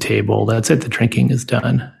leaves the table, that's it. The drinking is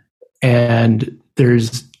done. And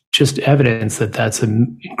there's just evidence that that's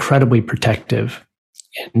incredibly protective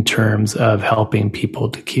in terms of helping people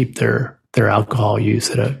to keep their alcohol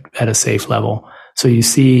use at a safe level. So you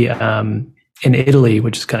see in Italy,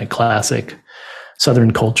 which is kind of classic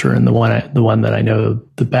Southern culture and the one that I know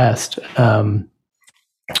the best,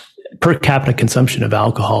 per capita consumption of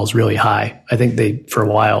alcohol is really high. I think for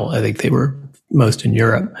a while, I think they were most in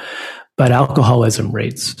Europe, but alcoholism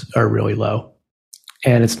rates are really low.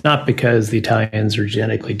 And it's not because the Italians are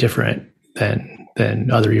genetically different than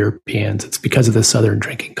other Europeans. It's because of the Southern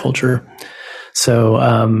drinking culture. So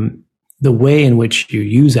the way in which you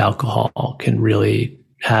use alcohol can really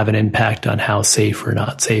have an impact on how safe or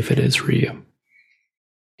not safe it is for you.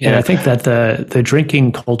 Yeah. And I think that the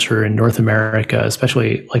drinking culture in North America,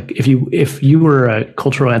 especially like if you were a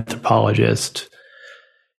cultural anthropologist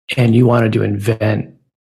and you wanted to invent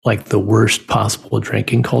like the worst possible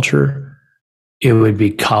drinking culture, it would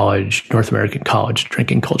be North American college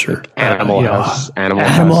drinking culture. Animal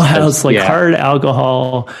House, like hard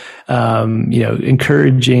alcohol,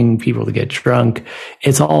 encouraging people to get drunk.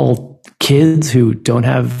 It's all kids who don't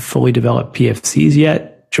have fully developed PFCs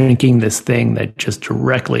yet, drinking this thing that just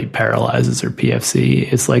directly paralyzes their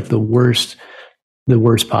PFC. It's like the worst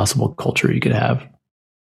possible culture you could have.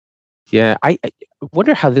 Yeah, I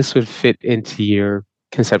wonder how this would fit into your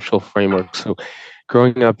conceptual framework. So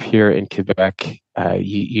growing up here in Quebec,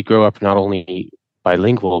 you grow up not only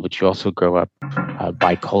bilingual, but you also grow up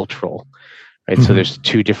bicultural, right? Mm-hmm. So there's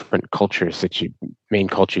two different cultures main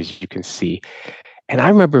cultures you can see. And I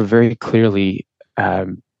remember very clearly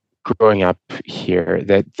growing up here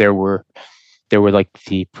that there were like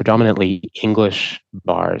the predominantly English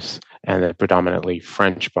bars and the predominantly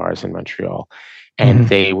French bars in Montreal. And mm-hmm.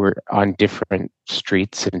 they were on different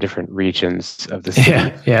streets in different regions of the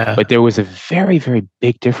city. Yeah. But there was a very, very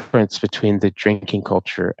big difference between the drinking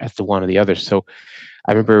culture at the one or the other. So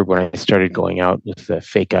I remember when I started going out with the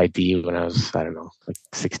fake ID when I was, I don't know, like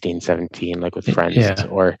 16, 17, like with friends,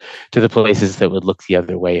 or to the places that would look the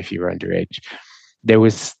other way if you were underage. There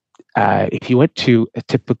was, if you went to a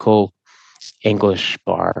typical English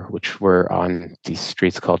bar, which were on these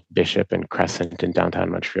streets called Bishop and Crescent in downtown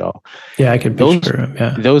Montreal. Yeah, I could picture them.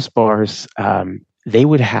 Yeah. Those bars, they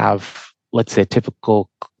would have, let's say, a typical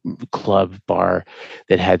club bar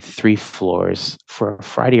that had 3 floors. For a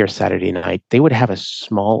Friday or Saturday night, they would have a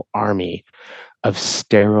small army of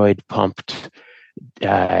steroid-pumped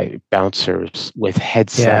bouncers with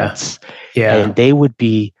headsets. Yeah. And they would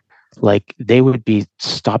be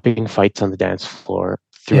stopping fights on the dance floor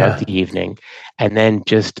throughout the evening. And then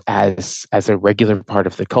just as a regular part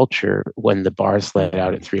of the culture, when the bars let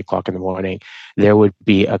out at 3:00 in the morning, there would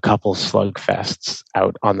be a couple slugfests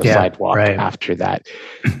out on the sidewalk after that.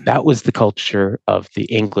 That was the culture of the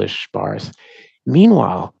English bars.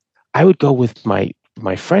 Meanwhile, I would go with my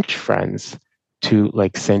French friends to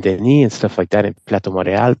like Saint-Denis and stuff like that in Plateau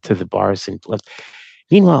Montréal to the bars.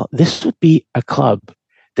 Meanwhile, this would be a club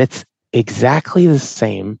that's exactly the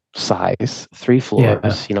same size, 3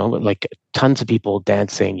 floors, like tons of people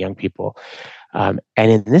dancing, young people. And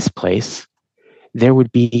in this place, there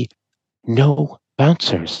would be no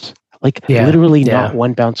bouncers, literally not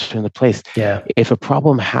one bouncer in the place. Yeah. If a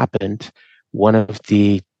problem happened, one of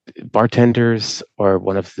the bartenders or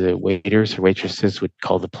one of the waiters or waitresses would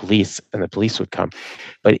call the police and the police would come.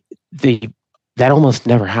 But that almost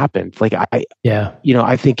never happened.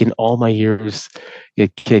 I think in all my years, a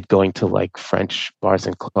kid going to like French bars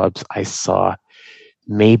and clubs, I saw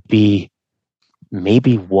maybe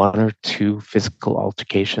 1 or 2 physical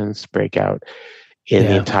altercations break out in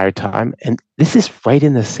the entire time. And this is right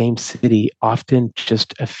in the same city, often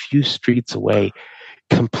just a few streets away,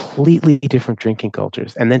 completely different drinking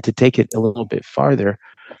cultures. And then to take it a little bit farther,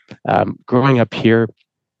 growing up here,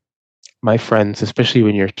 my friends, especially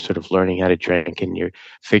when you're sort of learning how to drink and you're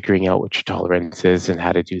figuring out what your tolerance is and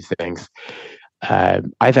how to do things,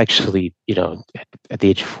 I've actually, at the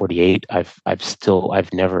age of 48,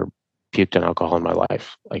 I've never puked on alcohol in my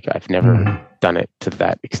life. Like I've never done it to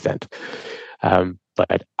that extent.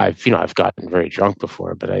 But I've gotten very drunk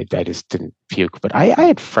before, but I just didn't puke. But I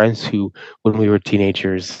had friends who, when we were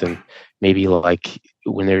teenagers and maybe like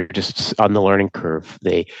when they were just on the learning curve,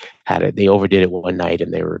 they overdid it one night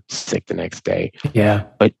and they were sick the next day. Yeah.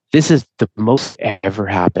 But this is the most ever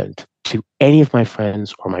happened to any of my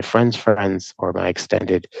friends or my friends' friends or my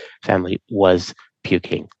extended family was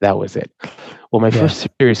puking. That was it. Well, my first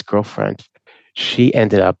serious girlfriend, she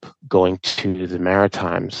ended up going to the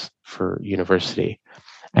Maritimes for university,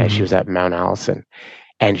 and she was at Mount Allison.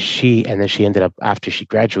 And then she ended up, after she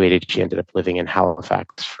graduated, she ended up living in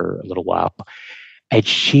Halifax for a little while. And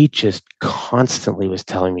she just constantly was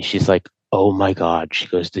telling me, she's like, oh my God, she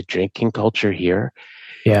goes, the drinking culture here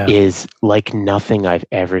is like nothing I've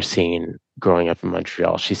ever seen growing up in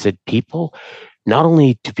Montreal. She said, not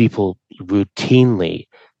only do people routinely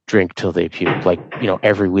drink till they puke, like,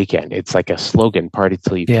 every weekend, it's like a slogan, party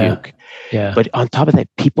till you puke. Yeah. But on top of that,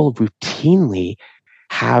 people routinely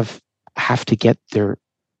have to get their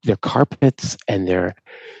carpets and their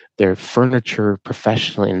furniture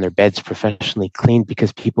professionally and their beds professionally cleaned,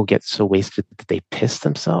 because people get so wasted that they piss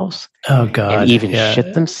themselves. Oh God! And even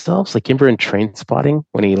shit themselves. Like, remember in Train Spotting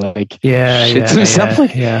when he shits himself?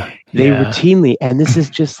 They routinely, and this is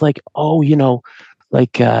just like,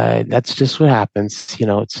 that's just what happens.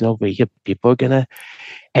 It's no big. People are gonna,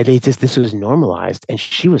 and this was normalized, and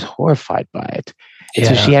she was horrified by it. And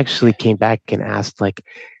so she actually came back and asked, like,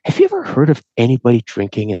 have you ever heard of anybody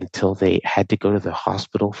drinking until they had to go to the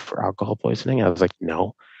hospital for alcohol poisoning? I was like,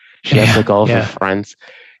 no. She asked like all of her friends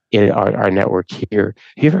in our network here,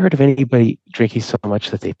 have you ever heard of anybody drinking so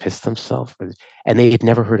much that they pissed themselves? And they had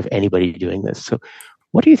never heard of anybody doing this. So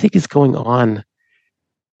what do you think is going on?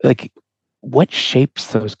 Like, what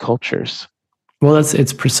shapes those cultures? Well, it's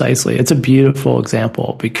a beautiful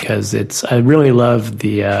example, because I really love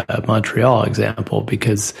the Montreal example,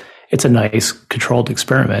 because it's a nice controlled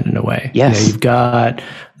experiment in a way. Yes. You've got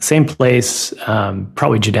the same place,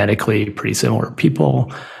 probably genetically pretty similar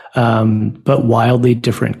people, but wildly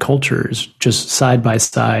different cultures, just side by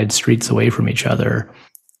side, streets away from each other.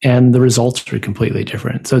 And the results are completely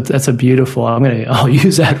different. So that's a beautiful, I'll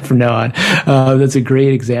use that from now on. That's a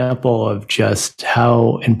great example of just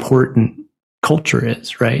how important culture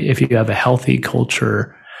is, right? If you have a healthy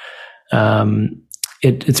culture,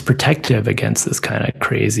 it's protective against this kind of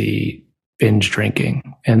crazy binge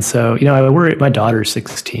drinking. And so, I worry. My daughter's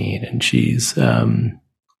 16, and she's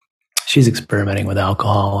experimenting with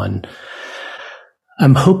alcohol, and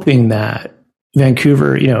I'm hoping that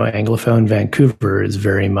Vancouver, Anglophone Vancouver, is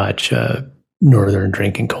very much a northern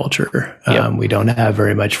drinking culture. We don't have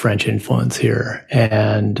very much French influence here,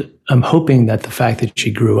 and I'm hoping that the fact that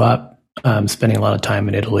she grew up spending a lot of time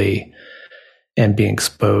in Italy and being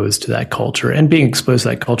exposed to that culture and being exposed to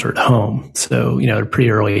that culture at home. So, at a pretty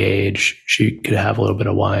early age, she could have a little bit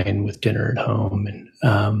of wine with dinner at home. And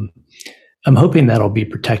I'm hoping that'll be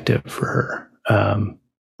protective for her.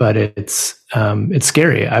 But it's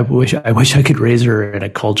scary. I wish I could raise her in a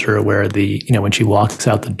culture where when she walks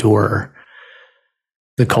out the door,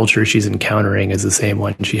 the culture she's encountering is the same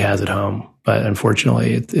one she has at home. But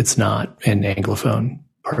unfortunately, it's not in Anglophone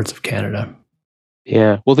parts of Canada.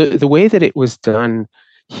 Yeah. Well, the way that it was done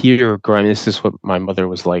here, this is what my mother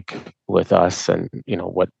was like with us, and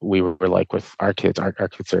what we were like with our kids. Our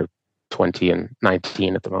kids are 20 and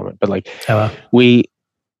 19 at the moment, but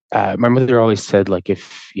my mother always said, like,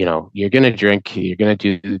 if you're gonna drink, you're gonna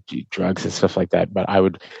do drugs and stuff like that, but I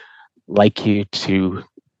would like you to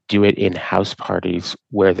do it in house parties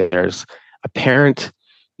where there's a parent,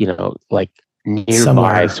 like nearby,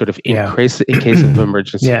 somewhere, sort of in case of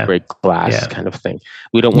emergency, break glass kind of thing.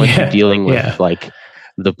 We don't want you dealing with like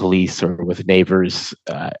the police or with neighbors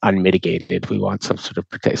unmitigated. We want some sort of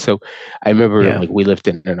protect. So I remember like we lived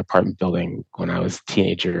in an apartment building when I was a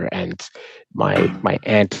teenager, and my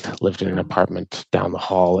aunt lived in an apartment down the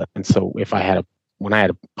hall. And so when I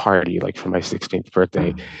had a party, like for my 16th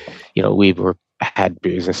birthday, we had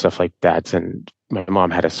booze and stuff like that, and my mom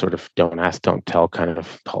had a sort of don't ask, don't tell kind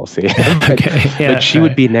of policy. But she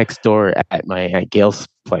would be next door at my Aunt Gail's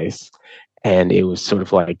place, and it was sort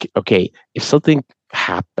of like, okay, if something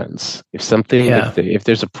happens, if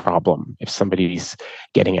there's a problem, if somebody's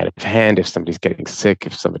getting out of hand, if somebody's getting sick,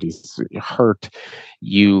 if somebody's hurt,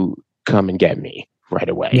 you come and get me right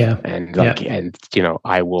away. And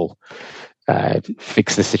I will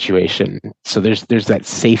fix the situation. So there's that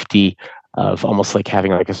safety of almost like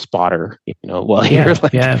having like a spotter, while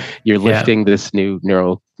you're lifting this new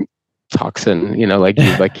neurotoxin,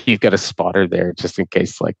 like you've got a spotter there just in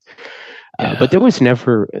case, but there's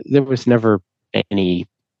never any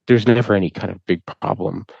kind of big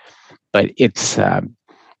problem. But it's I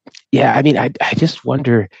just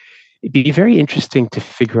wonder, it'd be very interesting to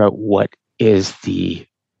figure out what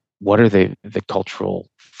are the cultural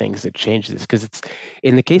things that change this, because it's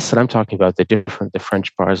in the case that I'm talking about, the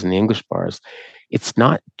French bars and the English bars, it's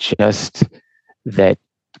not just that,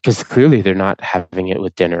 because clearly they're not having it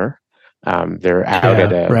with dinner, they're out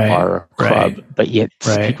at a bar or club, but yet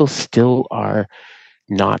people still are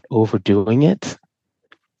not overdoing it.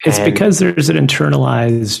 It's because there's an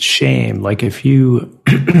internalized shame. Like if you,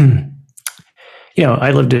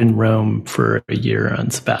 I lived in Rome for a year on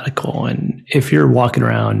sabbatical. And if you're walking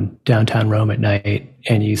around downtown Rome at night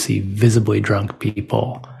and you see visibly drunk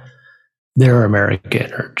people, they're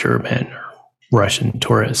American or German or Russian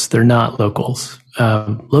tourists. They're not locals.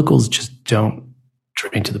 Locals just don't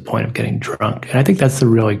drink to the point of getting drunk. And I think that's the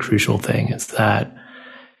really crucial thing, is that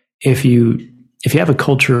if you have a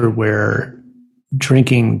culture where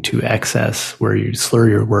drinking to excess, where you slur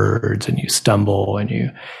your words and you stumble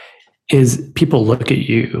and people look at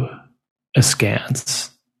you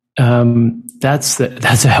askance. That's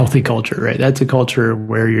a healthy culture, right? That's a culture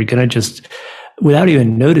where you're going to just, without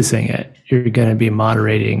even noticing it, you're going to be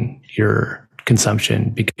moderating your consumption,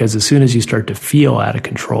 because as soon as you start to feel out of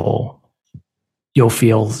control, you'll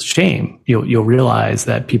feel shame. You'll realize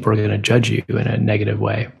that people are going to judge you in a negative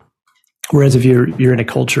way. Whereas if you're in a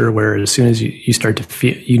culture where as soon as you start to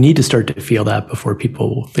feel, you need to start to feel that before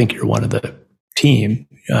people think you're one of the team,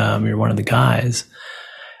 you're one of the guys.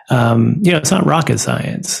 It's not rocket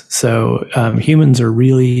science. So humans are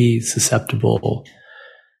really susceptible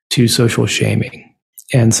to social shaming.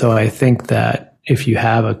 And so I think that if you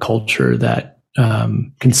have a culture that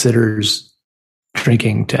considers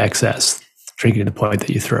drinking to excess, drinking to the point that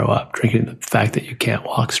you throw up, drinking to the fact that you can't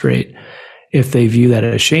walk straight, if they view that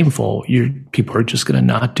as shameful, people are just going to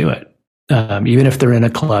not do it. Even if they're in a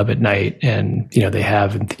club at night and, they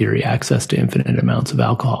have in theory access to infinite amounts of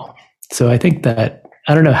alcohol. So I think that,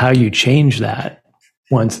 I don't know how you change that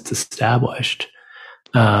once it's established.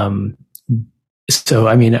 So,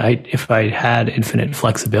 I mean, if I had infinite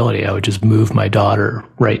flexibility, I would just move my daughter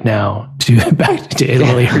right now back to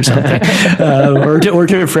Italy or something, or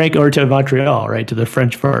to Montreal, right, to the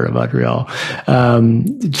French part of Montreal,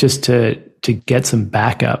 just to get some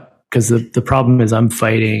backup. Because the problem is, I'm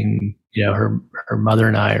fighting. Her mother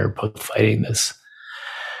and I are both fighting this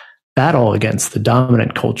battle against the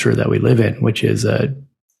dominant culture that we live in, which is a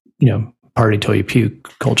party till you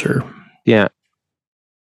puke culture. Yeah.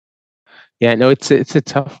 Yeah, no, it's a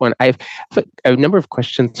tough one. I've a number of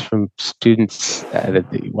questions from students that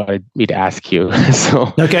they wanted me to ask you.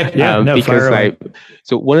 So okay, yeah, because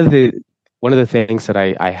so one of the things that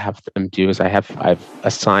I have them do is I've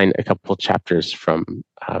assigned a couple chapters from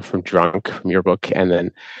Drunk, from your book, and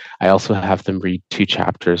then I also have them read 2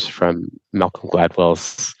 chapters from Malcolm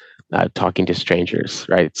Gladwell's Talking to Strangers.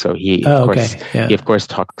 Right, so he of course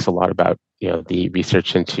talks a lot about the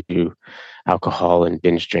research into alcohol and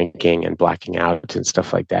binge drinking and blacking out and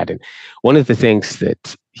stuff like that. And one of the things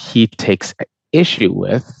that he takes issue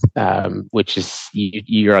with, which is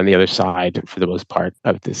you're on the other side for the most part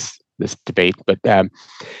of this debate, but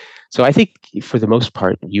so I think for the most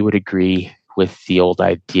part you would agree with the old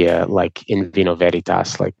idea, like in vino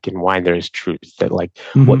veritas, like in wine there is truth, that like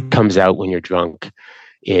what comes out when you're drunk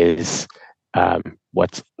is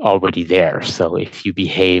what's already there. So if you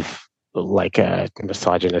behave like a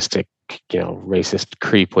misogynistic, racist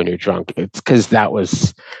creep when you're drunk, it's because that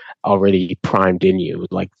was already primed in you.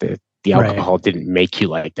 Like the alcohol didn't make you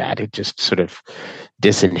like that. It just sort of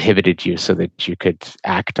disinhibited you so that you could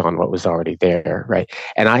act on what was already there, right?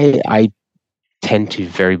 And I tend to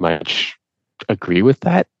very much agree with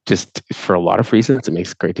that, just for a lot of reasons. It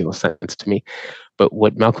makes a great deal of sense to me. But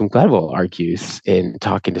what Malcolm Gladwell argues in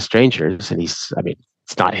Talking to Strangers, and it's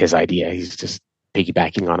not his idea, he's just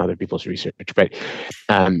piggybacking on other people's research, but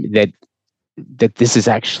that this is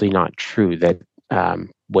actually not true, that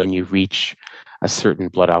when you reach a certain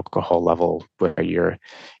blood alcohol level where you're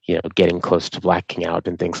getting close to blacking out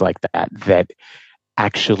and things like that, that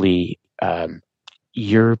actually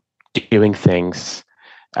you're doing things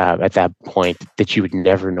at that point that you would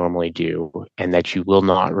never normally do and that you will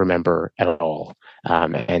not remember at all,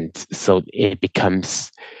 and so it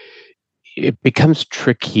becomes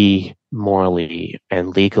tricky morally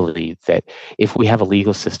and legally, that if we have a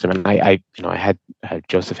legal system, and I had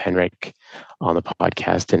Joseph Henrik on the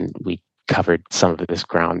podcast, and we covered some of this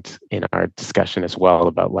ground in our discussion as well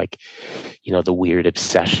about the weird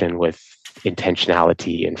obsession with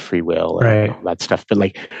intentionality and free will and all that stuff.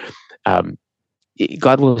 But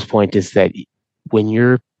Gladwell's point is that when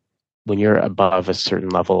you're above a certain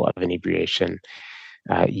level of inebriation,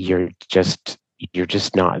 you're just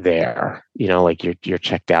not there, you're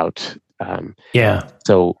checked out.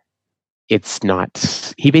 So it's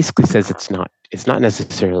not, he basically says it's not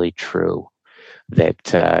necessarily true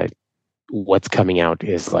that what's coming out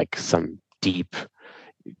is like some deep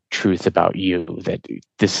truth about you, that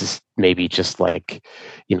this is maybe just like,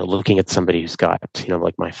 looking at somebody who's got,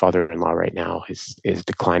 like my father-in-law right now is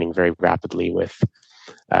declining very rapidly with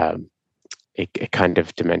a kind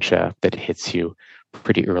of dementia that hits you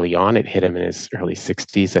pretty early on. It hit him in his early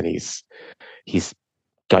 60s, and he's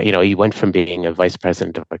got, he went from being a vice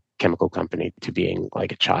president of a chemical company to being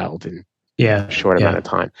like a child in a short amount of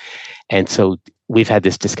time. And so we've had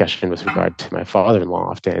this discussion with regard to my father-in-law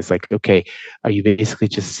often. It's like, okay, are you basically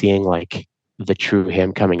just seeing like the true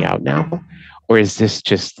him coming out now? Or is this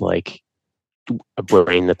just like a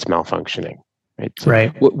brain that's malfunctioning? Right. So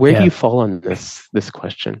where do you fall on this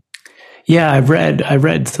question? Yeah, I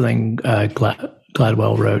read something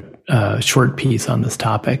Gladwell wrote, a short piece on this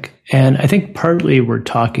topic. And I think partly we're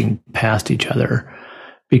talking past each other,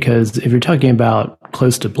 because if you're talking about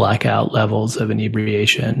close to blackout levels of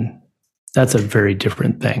inebriation, that's a very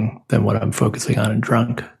different thing than what I'm focusing on in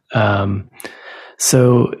drunk.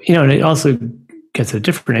 So, and it also gets a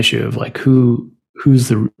different issue of like who's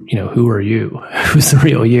the, who are you? Who's the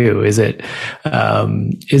real you? Is it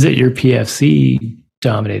your PFC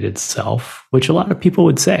dominated self, which a lot of people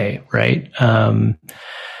would say, right?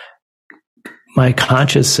 My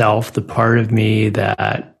conscious self, the part of me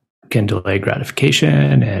that can delay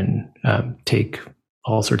gratification and take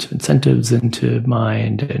all sorts of incentives into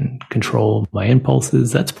mind and control my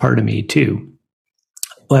impulses, that's part of me too.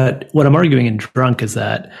 But what I'm arguing in drunk is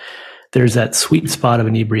that there's that sweet spot of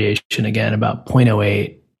inebriation, again, about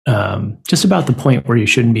 0.08, just about the point where you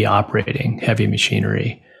shouldn't be operating heavy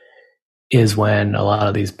machinery, is when a lot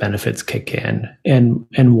of these benefits kick in. And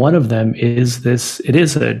one of them is it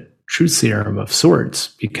is a truth serum of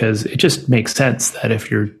sorts, because it just makes sense that if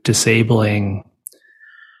you're disabling,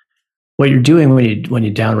 what you're doing when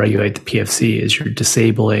you downregulate the PFC is you're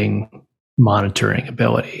disabling monitoring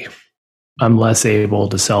ability. I'm less able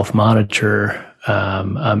to self-monitor.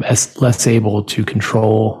 I'm less able to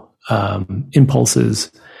control impulses.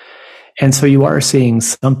 And so you are seeing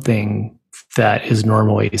something that is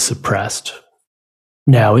normally suppressed.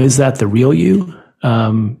 Now, is that the real you?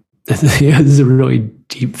 This is a really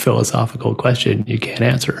deep philosophical question you can't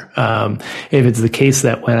answer. If it's the case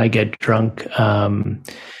that when I get drunk, I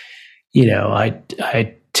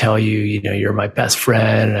tell you, you're my best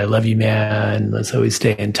friend, and I love you, man, let's always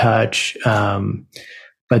stay in touch.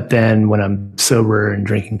 But then when I'm sober and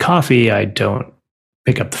drinking coffee, I don't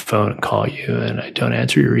pick up the phone and call you, and I don't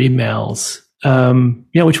answer your emails.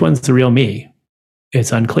 Which one's the real me?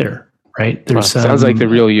 It's unclear, right? Sounds like the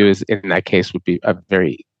real you is, in that case, would be a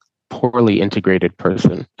very poorly integrated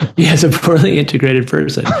person. Yes, a poorly integrated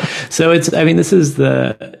person. So this is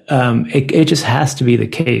it just has to be the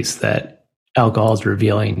case that alcohol is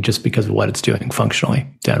revealing just because of what it's doing functionally,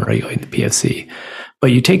 downregulating the PFC.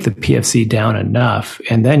 But you take the PFC down enough,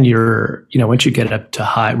 and then once you get up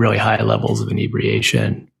to really high levels of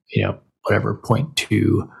inebriation, whatever,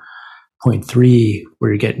 0.2, 0.3,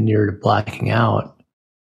 where you're getting near to blacking out,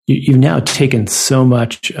 you've now taken so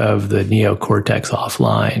much of the neocortex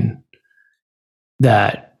offline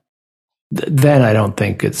that then I don't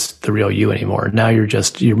think it's the real you anymore. Now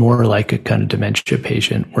you're more like a kind of dementia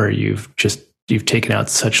patient where you've taken out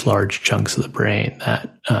such large chunks of the brain that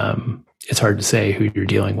it's hard to say who you're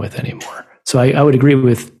dealing with anymore. So I would agree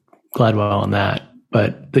with Gladwell on that.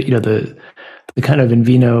 But the kind of in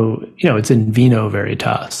vino, it's in vino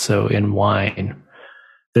veritas. So in wine,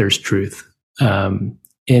 there's truth.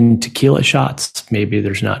 In tequila shots, maybe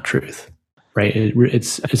there's not truth, right?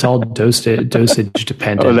 It's all dosage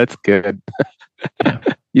dependent. Oh, that's good. Yeah.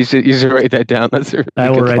 You should write that down. That's a really I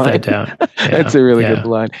will good write line. that down. Yeah. That's a really good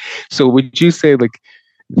line. So would you say like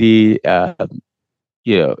the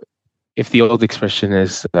if the old expression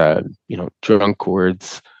is drunk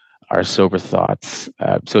words are sober thoughts.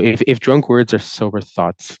 So if drunk words are sober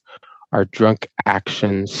thoughts, are drunk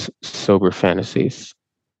actions sober fantasies?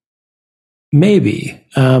 Maybe.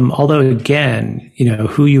 Although again,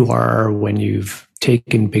 who you are when you've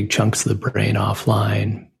taken big chunks of the brain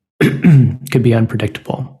offline could be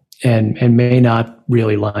unpredictable and may not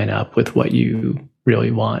really line up with what you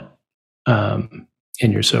really want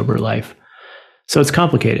in your sober life. So it's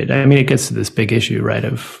complicated. It gets to this big issue, right,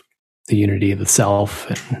 of the unity of the self.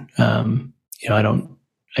 And,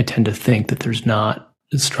 I tend to think that there's not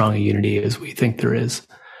as strong a unity as we think there is.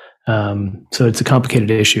 So it's a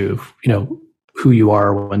complicated issue of, who you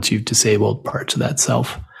are once you've disabled parts of that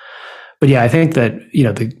self. But yeah, I think that,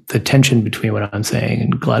 the tension between what I'm saying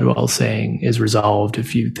and Gladwell's saying is resolved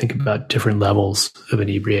if you think about different levels of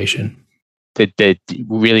inebriation. That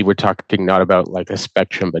really we're talking not about like a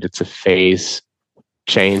spectrum, but it's a phase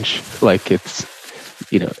change. Like it's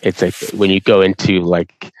like when you go into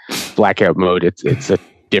like blackout mode, it's a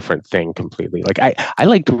different thing completely. Like I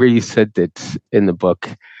liked where you said that in the book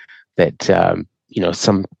that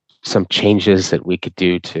some changes that we could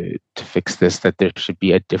do to fix this, that there should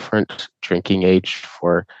be a different drinking age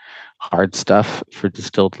for hard stuff for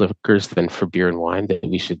distilled liquors than for beer and wine, that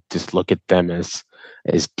we should just look at them as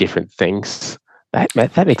different things.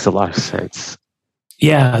 That makes a lot of sense.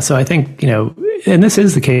 Yeah, so I think, and this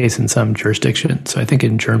is the case in some jurisdictions. So I think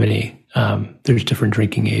in Germany, there's different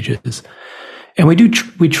drinking ages, and we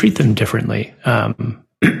treat them differently. I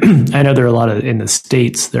know in the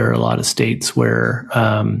States, there are a lot of states where,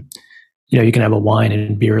 you can have a wine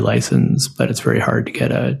and beer license, but it's very hard to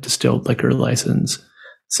get a distilled liquor license.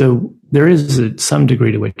 So there is some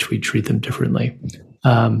degree to which we treat them differently,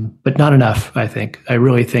 but not enough, I think. I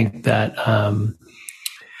really think that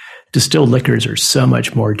distilled liquors are so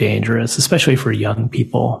much more dangerous, especially for young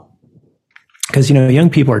people, because young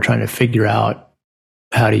people are trying to figure out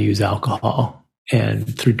how to use alcohol,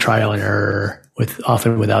 and through trial and error,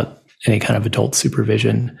 often without any kind of adult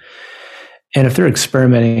supervision. And if they're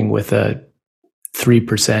experimenting with a 3%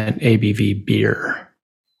 ABV beer,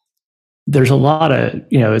 there's a lot of,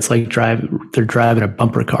 it's like they're driving a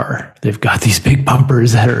bumper car. They've got these big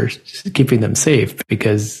bumpers that are keeping them safe,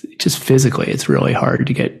 because just physically, it's really hard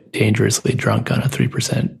to get dangerously drunk on a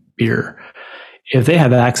 3% beer. If they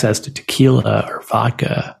have access to tequila or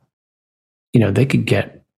vodka, they could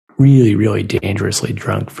get really, really dangerously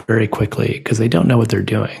drunk very quickly because they don't know what they're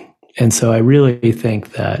doing. And so I really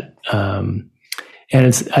think that,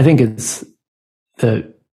 I think it's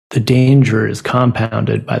the danger is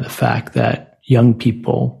compounded by the fact that young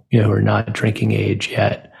people, who are not drinking age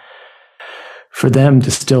yet, for them,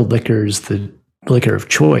 distilled liquor is the liquor of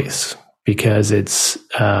choice, because it's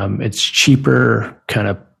cheaper kind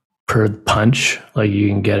of per punch. Like you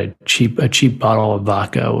can get a cheap bottle of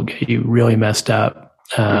vodka will get you really messed up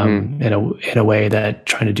in a way that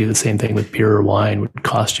trying to do the same thing with beer or wine would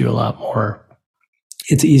cost you a lot more.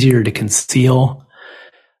 It's easier to conceal.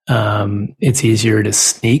 It's easier to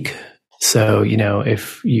sneak. So,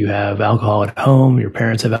 if you have alcohol at home, your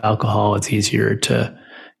parents have alcohol, it's easier to,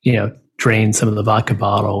 drain some of the vodka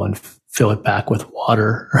bottle and fill it back with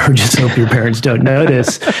water, or just hope your parents don't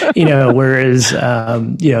notice, whereas,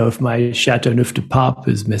 if my Chateau Neuf de Pape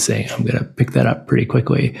is missing, I'm going to pick that up pretty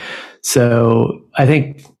quickly. So I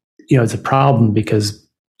think, it's a problem because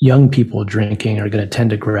young people drinking are going to tend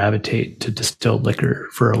to gravitate to distilled liquor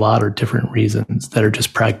for a lot of different reasons that are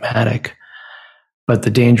just pragmatic. But the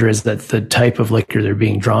danger is that the type of liquor they're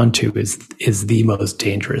being drawn to is the most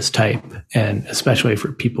dangerous type, and especially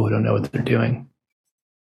for people who don't know what they're doing.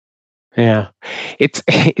 Yeah, it's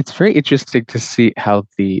very interesting to see how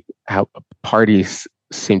parties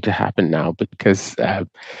seem to happen now, because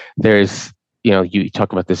there's, you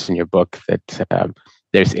talk about this in your book, that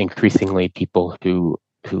there's increasingly people who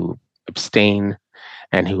abstain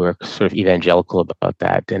and who are sort of evangelical about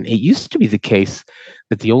that. And it used to be the case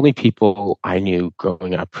that the only people I knew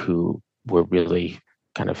growing up who were really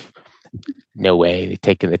kind of, no way,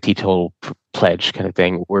 taking the teetotal pledge kind of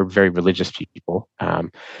thing, were very religious people.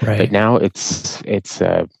 Right. But now it's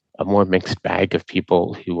a more mixed bag of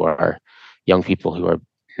people who are young people who are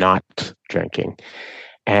not drinking.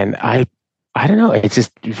 And I don't know, it's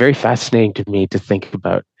just very fascinating to me to think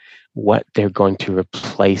about what they're going to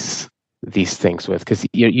replace these things with, because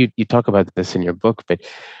you talk about this in your book. But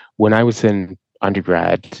when I was in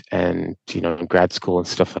undergrad and in grad school and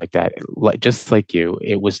stuff like that, just like you,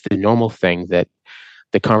 it was the normal thing that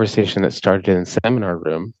the conversation that started in the seminar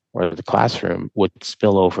room or the classroom would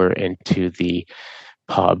spill over into the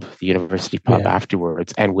pub, the university pub,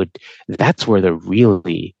 afterwards, and that's where the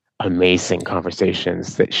really amazing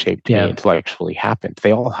conversations that shaped me intellectually happened.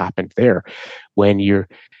 They all happened there, when you're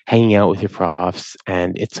hanging out with your profs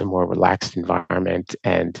and it's a more relaxed environment,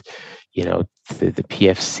 and the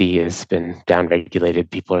PFC has been downregulated.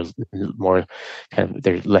 People are more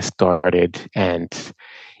they're less guarded, and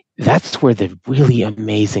that's where the really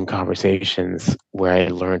amazing conversations, where I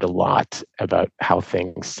learned a lot about how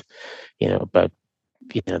things, about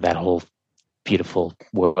that whole beautiful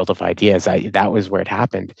world of ideas. That was where it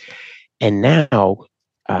happened. And now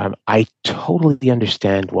I totally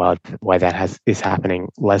understand why that is happening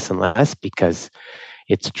less and less, because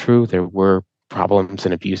it's true, there were problems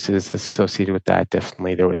and abuses associated with that.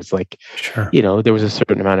 Definitely there was there was a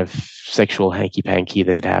certain amount of sexual hanky-panky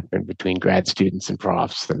that happened between grad students and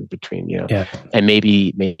profs, and between and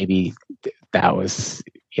maybe that was,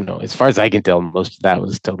 as far as I can tell, most of that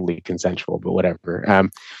was totally consensual, but whatever.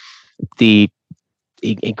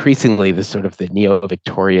 Increasingly the sort of the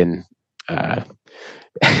neo-Victorian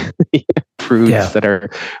prudes that are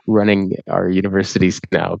running our universities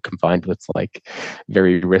now, combined with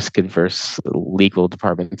very risk-adverse legal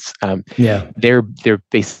departments, they're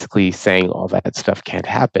basically saying all that stuff can't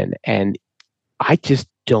happen. And I just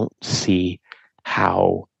don't see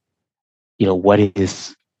how, what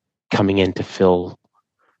is coming in to fill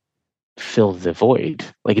the void.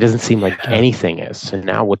 Like, it doesn't seem like anything is. So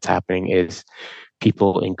now what's happening is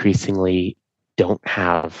people increasingly don't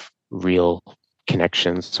have real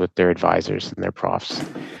connections with their advisors and their profs.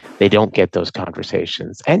 They don't get those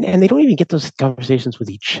conversations, and they don't even get those conversations with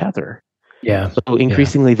each other. Yeah. So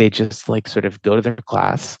increasingly they just like sort of go to their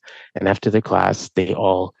class, and after their class they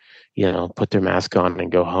all, put their mask on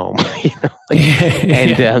and go home. So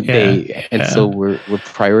we're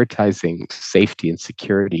prioritizing safety and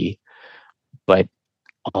security, but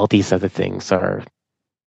all these other things are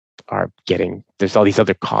there's all these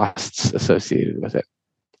other costs associated with it.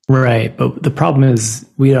 Right. But the problem is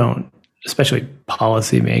we don't, especially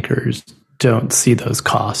policymakers, don't see those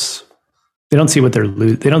costs. They don't see what they're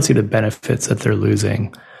they don't see the benefits that they're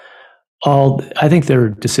losing. I think their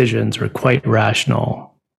decisions are quite rational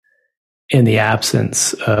in the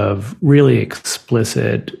absence of really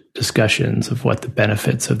explicit discussions of what the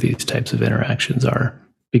benefits of these types of interactions are.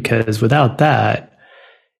 Because without that,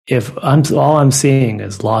 if all I'm seeing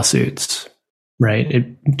is lawsuits, right, it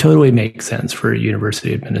totally makes sense for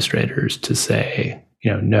university administrators to say,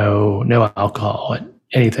 no alcohol at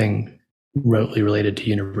anything remotely related to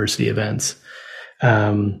university events.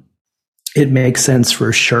 It makes sense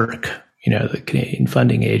for SSHRC, the Canadian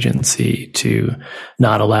Funding Agency, to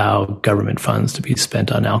not allow government funds to be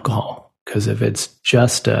spent on alcohol. Because if it's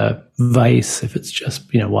just a vice, if it's just,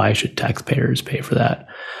 why should taxpayers pay for that?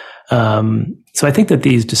 So I think that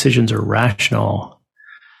these decisions are rational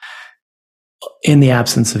in the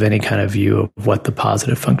absence of any kind of view of what the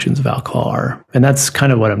positive functions of alcohol are. And that's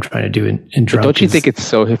kind of what I'm trying to do in drunk. Don't you think it's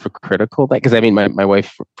so hypocritical? Because my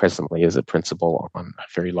wife presently is a principal on a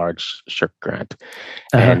very large SSHRC grant.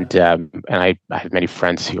 And I have many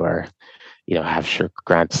friends who are, have SSHRC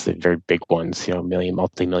grants, the very big ones,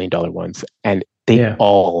 multi-million dollar ones. And they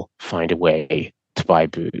all find a way to buy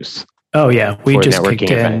booze. Oh yeah, we just kicked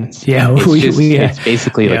in. Events. Yeah, it's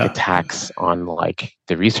basically like a tax on like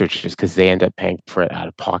the researchers, because they end up paying for it out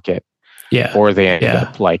of pocket. Yeah, or they end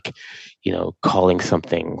up like, calling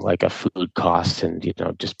something like a food cost and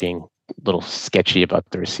just being a little sketchy about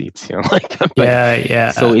the receipts. So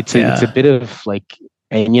it's a bit of like,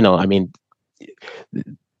 and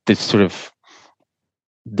the sort of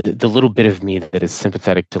the little bit of me that is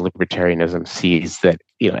sympathetic to libertarianism sees that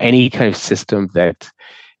any kind of system that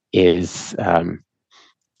is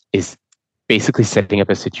basically setting up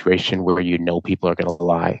a situation where people are going to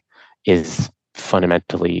lie is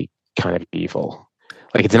fundamentally kind of evil.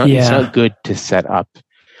 Like it's not good to set up,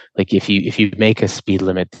 like if you make a speed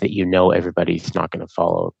limit that everybody's not going to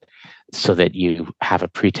follow, so that you have a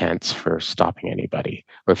pretense for stopping anybody,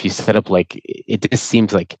 or if you set up like it just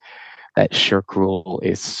seems like that SSHRC rule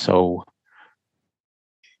is so.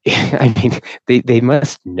 I mean, they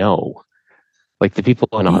must know. Like the people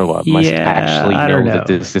in Ottawa must actually know that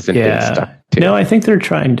this isn't being stuck to. No, I think they're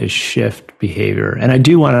trying to shift behavior. And I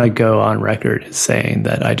do want to go on record as saying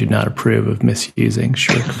that I do not approve of misusing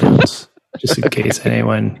SSHRC rules, just in case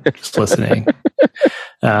anyone is listening.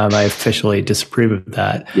 I officially disapprove of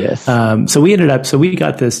that. Yes. So we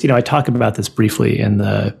got this, I talk about this briefly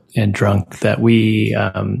in Drunk, that we,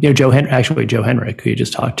 Joe Henrik, who you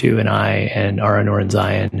just talked to, and I, and Ara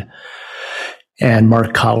Noren-Zion, and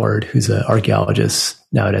Mark Collard, who's an archaeologist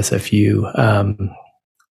now at SFU,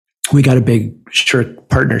 we got a big SSHRC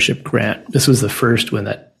partnership grant. This was the first when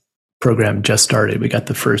that program just started. We got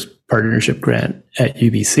the first partnership grant at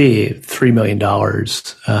UBC, $3 million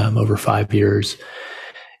over 5 years.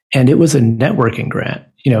 And it was a networking grant.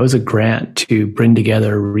 It was a grant to bring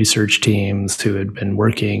together research teams who had been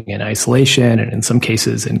working in isolation and in some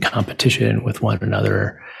cases in competition with one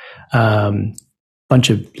another. A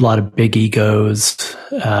lot of big egos.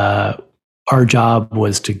 Our job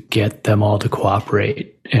was to get them all to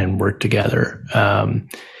cooperate and work together.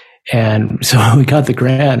 And so we got the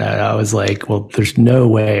grant, and I was like, well, there's no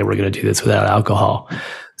way we're going to do this without alcohol.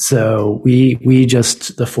 So we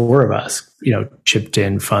just, the four of us, chipped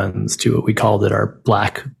in funds to what we called it our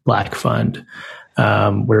black fund,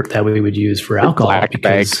 that we would use for alcohol. Black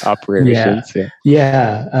bag operations.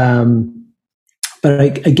 But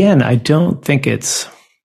I don't think it's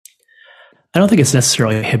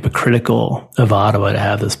necessarily hypocritical of Ottawa to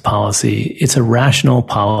have this policy. It's a rational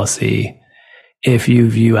policy if you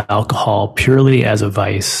view alcohol purely as a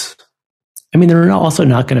vice. I mean, they're also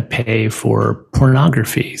not going to pay for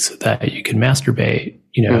pornography so that you can masturbate,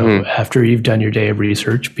 after you've done your day of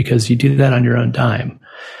research, because you do that on your own time.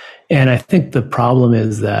 And I think the problem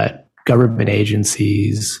is that government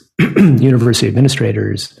agencies, university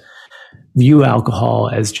administrators, view alcohol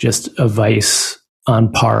as just a vice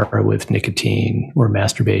on par with nicotine or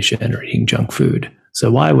masturbation or eating junk food.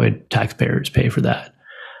 So why would taxpayers pay for that?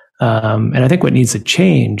 And I think what needs to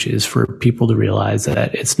change is for people to realize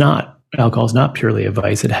that alcohol is not purely a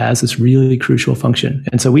vice. It has this really crucial function.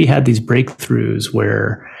 And so we had these breakthroughs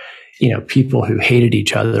where, people who hated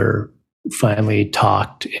each other finally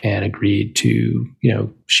talked and agreed to,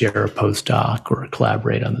 share a postdoc or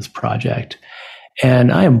collaborate on this project.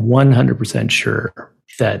 And I am 100% sure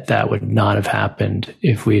that would not have happened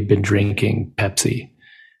if we had been drinking Pepsi.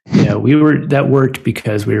 That worked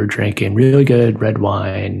because we were drinking really good red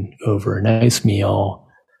wine over a nice meal.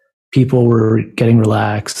 People were getting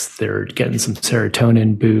relaxed. They were getting some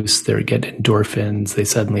serotonin boosts. They were getting endorphins. They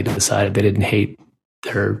suddenly decided they didn't hate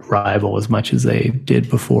their rival as much as they did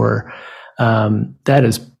before. That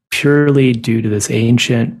is purely due to this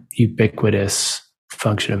ancient, ubiquitous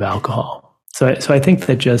function of alcohol. So I think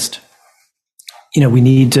that just, we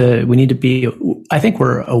need to be, I think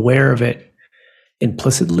we're aware of it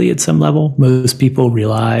implicitly at some level. Most people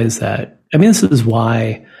realize that, this is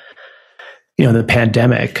why, the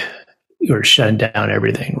pandemic, we're shutting down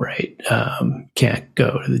everything, right? Can't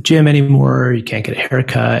go to the gym anymore. You can't get a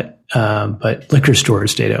haircut. But liquor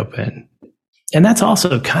stores stayed open. And that's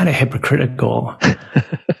also kind of hypocritical.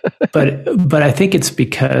 But I think it's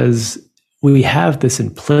because we have this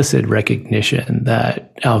implicit recognition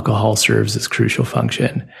that alcohol serves this crucial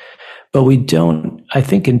function. But we don't, I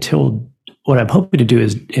think, until what I'm hoping to do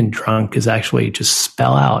in Drunk is actually just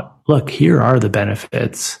spell out, look, here are the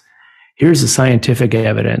benefits. Here's the scientific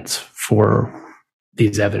evidence for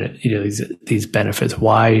these benefits,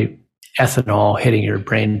 why ethanol hitting your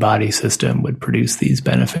brain body system would produce these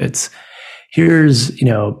benefits. Here's,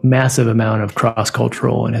 massive amount of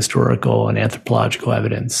cross-cultural and historical and anthropological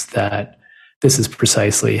evidence that this is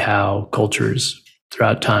precisely how cultures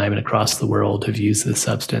throughout time and across the world have used this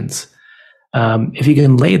substance. If you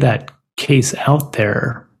can lay that case out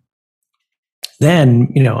there,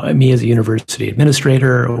 then, me as a university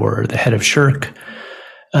administrator or the head of SHRC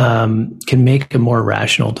can make a more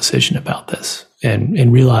rational decision about this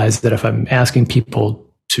and realize that if I'm asking people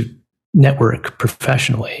to network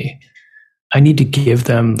professionally, I need to give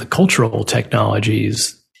them the cultural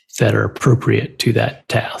technologies that are appropriate to that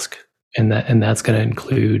task. And that's going to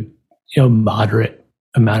include, moderate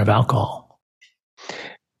amount of alcohol.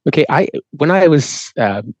 Okay. When I was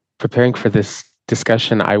preparing for this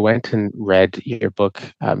discussion, I went and read your book,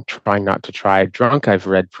 Trying Not to Try. Drunk, I've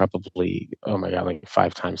read probably, like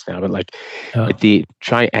 5 times now,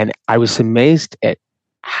 and I was amazed at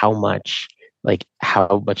how much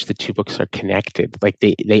the two books are connected. Like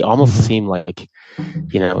they almost seem like,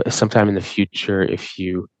 sometime in the future, if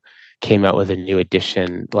you came out with a new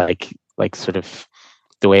edition, like sort of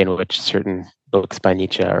the way in which certain books by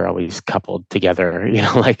Nietzsche are always coupled together,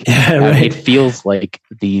 right. It feels like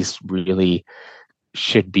these really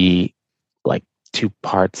should be like 2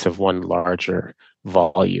 parts of one larger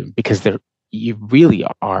volume, because you really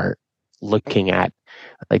are looking at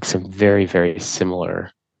like some very, very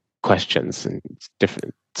similar questions and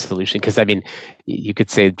different solutions. Because you could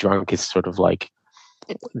say Drunk is sort of like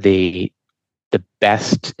the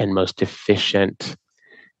best and most efficient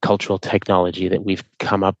cultural technology that we've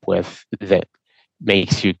come up with that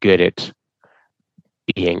makes you good at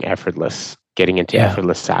being effortless, getting into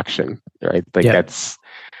effortless action, right? That's,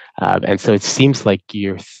 and so it seems like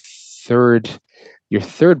your third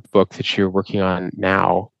book that you're working on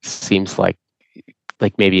now seems like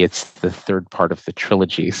maybe it's the third part of the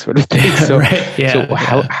trilogy sort of thing. So,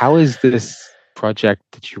 how is this project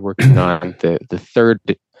that you're working on, the third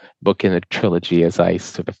book in the trilogy, as I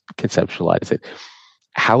sort of conceptualize it,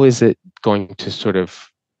 how is it going to sort of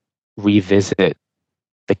revisit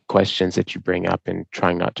the questions that you bring up in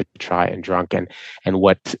Trying Not to Try and Drunk, and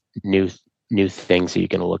what new things are you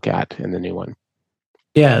going to look at in the new one?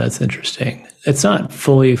 Yeah, that's interesting. It's not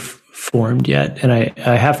fully formed yet, and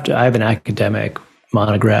I have an academic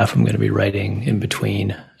monograph I'm going to be writing in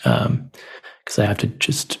between, because I have to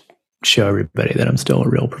just show everybody that I'm still a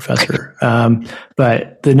real professor.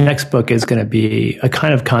 But the next book is going to be a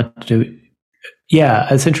kind of continuity.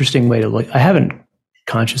 Yeah, it's an interesting way to look. I haven't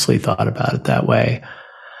consciously thought about it that way.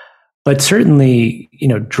 But certainly,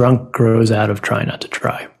 Drunk grows out of Try Not to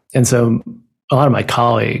Try. And so a lot of my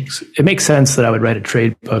colleagues, it makes sense that I would write a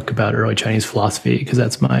trade book about early Chinese philosophy, because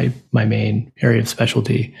that's my main area of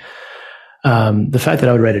specialty. The fact that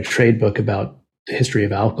I would write a trade book about the history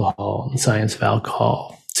of alcohol and science of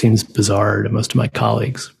alcohol seems bizarre to most of my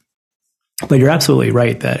colleagues. But you're absolutely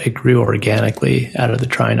right that it grew organically out of the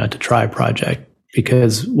Try Not to Try project,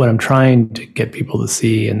 because what I'm trying to get people to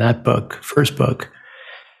see in that book, first book,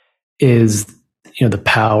 is the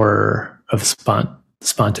power of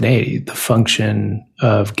spontaneity, the function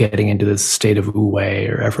of getting into this state of wu-wei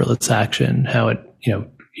or effortless action, how it,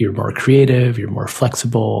 you're more creative, you're more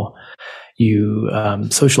flexible, you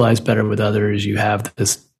socialize better with others, you have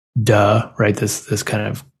this right? This kind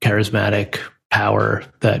of charismatic power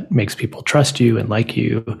that makes people trust you and like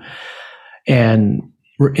you. And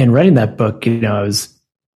in writing that book, I was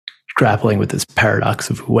grappling with this paradox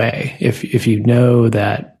of wu-wei. If you know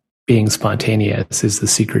that being spontaneous is the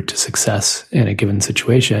secret to success in a given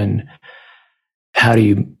situation, how do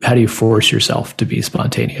you force yourself to be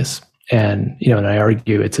spontaneous? And and I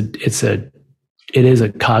argue it is a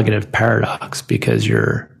cognitive paradox, because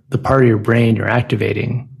the part of your brain you're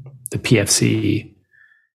activating, the PFC,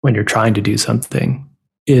 when you're trying to do something,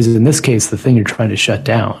 is in this case the thing you're trying to shut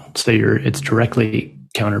down. So it's directly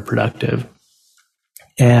counterproductive.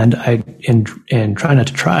 And in Try Not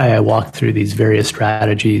to Try, I walked through these various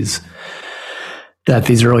strategies that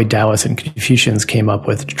these early Taoists and Confucians came up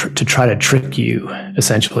with to try to trick you,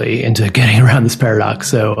 essentially, into getting around this paradox.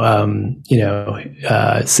 So,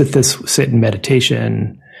 sit in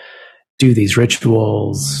meditation, do these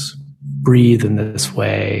rituals, breathe in this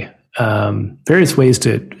way, various ways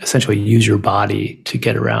to essentially use your body to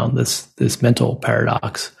get around this mental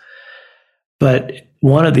paradox. But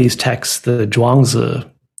one of these texts, the Zhuangzi,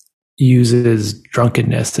 uses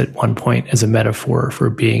drunkenness at one point as a metaphor for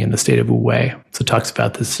being in the state of wu-wei. So it talks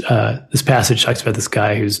about this passage talks about this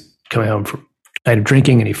guy who's coming home from a night of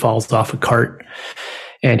drinking, and he falls off a cart,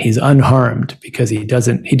 and he's unharmed because he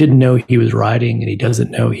didn't know he was riding, and he doesn't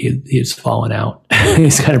know he's fallen out.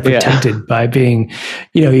 He's kind of protected by being,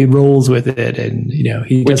 he rolls with it, and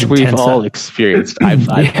he which doesn't we've all up. Experienced. I've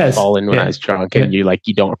fallen when I was drunk, and you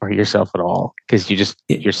don't hurt yourself at all because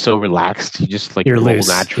you're so relaxed. You just you're roll loose.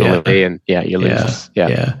 Naturally, and you're loose.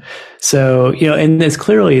 Yeah. So and it's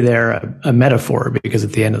clearly there a metaphor, because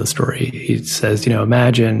at the end of the story he says,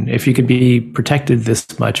 imagine if you could be protected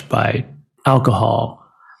this much by alcohol,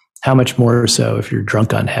 how much more so if you're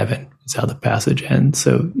drunk on heaven, is how the passage ends.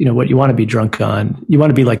 So, what you want to be drunk on, you want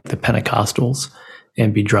to be like the Pentecostals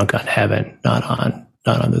and be drunk on heaven, not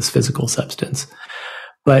on this physical substance.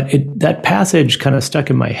 But that passage kind of stuck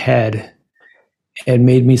in my head and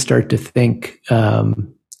made me start to think,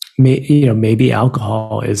 maybe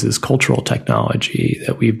alcohol is this cultural technology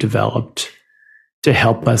that we've developed to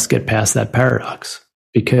help us get past that paradox.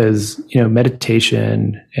 Because,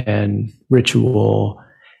 meditation and ritual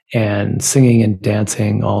and singing and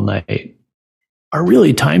dancing all night are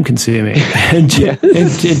really time consuming and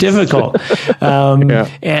difficult.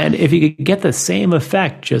 And if you could get the same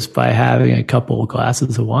effect just by having a couple of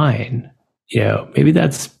glasses of wine, maybe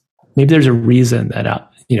there's a reason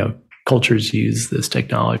that, cultures use this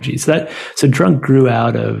technology. So drunk grew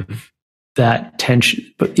out of that tension,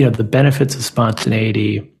 but, the benefits of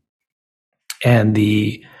spontaneity and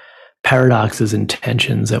the paradoxes and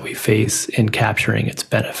tensions that we face in capturing its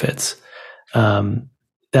benefits.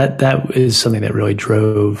 That is something that really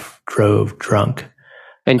drove drunk.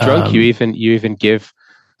 And drunk, you even give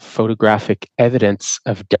photographic evidence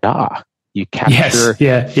of Da. You capture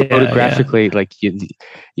photographically, like you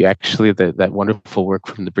actually that wonderful work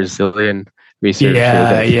from the Brazilian researcher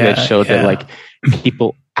that showed that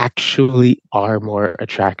people actually are more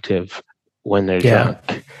attractive when they're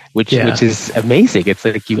drunk, which is amazing. It's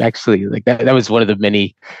like you actually that was one of the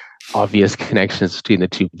many obvious connections between the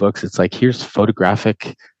two books. It's like, here's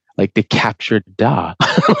photographic, they captured Da.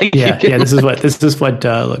 This is what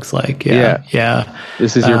Da looks like.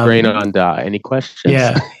 This is your brain on Da. Any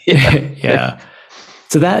questions?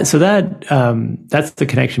 So that's the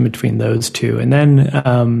connection between those two. And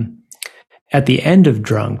then at the end of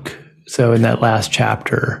Drunk, so in that last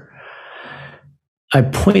chapter, I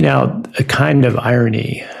point out a kind of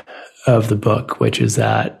irony of the book, which is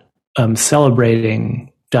that I'm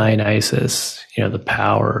celebrating Dionysus, the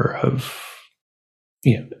power of,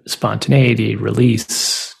 spontaneity,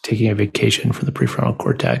 release, taking a vacation from the prefrontal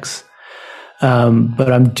cortex.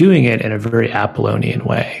 But I'm doing it in a very Apollonian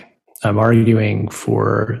way. I'm arguing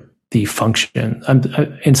for the function.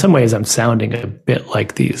 In some ways, I'm sounding a bit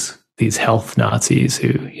like these health Nazis who,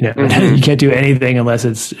 you can't do anything unless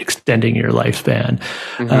it's extending your lifespan.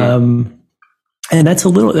 And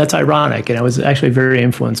that's ironic. And I was actually very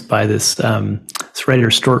influenced by this writer,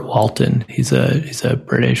 Stuart Walton. He's a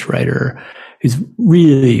British writer who's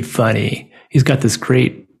really funny. He's got this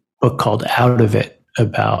great book called Out of It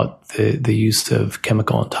about the use of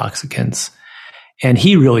chemical intoxicants. And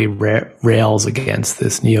he really rails against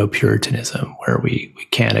this neo-Puritanism where we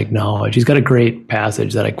can't acknowledge. He's got a great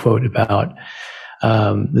passage that I quote about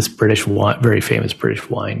this very famous British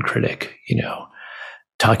wine critic,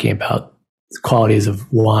 talking about qualities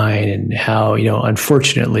of wine and how,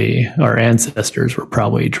 unfortunately, our ancestors were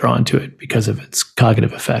probably drawn to it because of its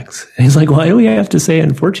cognitive effects. And he's like, why do we have to say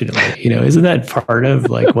unfortunately? Isn't that part of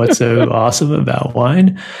like what's so awesome about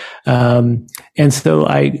wine? And so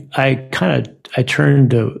I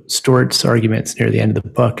turned to Stewart's arguments near the end of the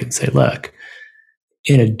book and say, look,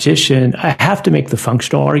 in addition, I have to make the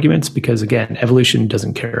functional arguments because, again, evolution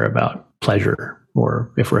doesn't care about pleasure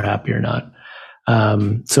or if we're happy or not.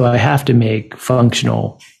 So I have to make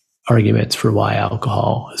functional arguments for why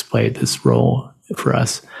alcohol has played this role for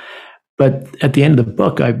us. But at the end of the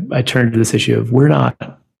book, I turned to this issue of we're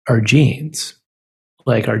not our genes.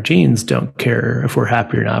 Like our genes don't care if we're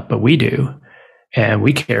happy or not, but we do. And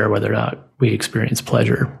we care whether or not we experience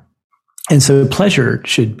pleasure. And so pleasure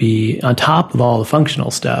should be on top of all the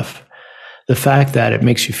functional stuff. The fact that it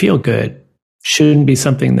makes you feel good shouldn't be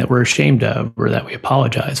something that we're ashamed of or that we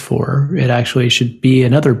apologize for. It actually should be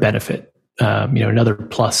another benefit, another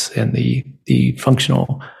plus in the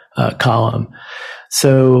functional column.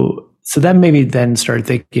 So that made me then start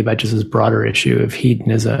thinking about just this broader issue of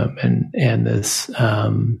hedonism and this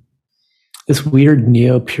weird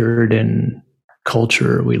neo-Puritan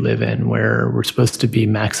culture we live in where we're supposed to be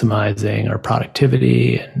maximizing our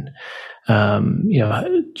productivity and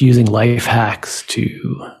using life hacks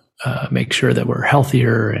to make sure that we're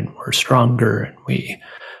healthier and we're stronger and we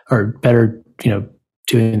are better,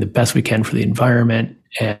 doing the best we can for the environment.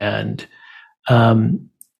 And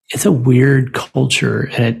it's a weird culture,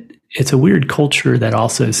 and it's a weird culture that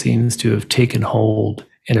also seems to have taken hold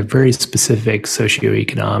in a very specific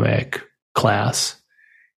socioeconomic class.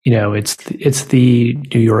 It's the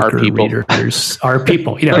New Yorker readers, our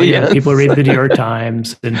people. Yes. People read the New York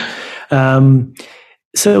Times, and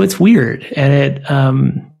so it's weird, and it.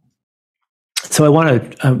 So I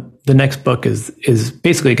want to. The next book is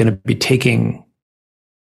basically going to be taking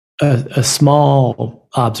a small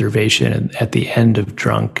observation at the end of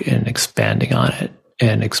Drunk and expanding on it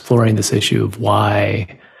and exploring this issue of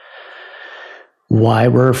why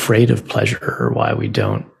we're afraid of pleasure or why we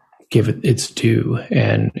don't give it its due,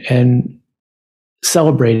 and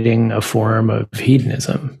celebrating a form of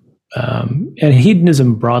hedonism, and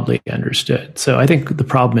hedonism broadly understood. So I think the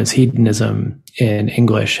problem is hedonism in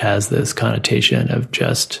English has this connotation of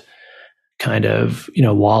just kind of,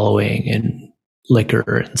 wallowing in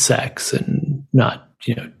liquor and sex and not,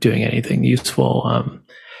 doing anything useful.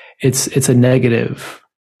 It's a negative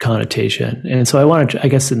connotation. And so I want to, I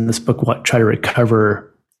guess in this book, try to recover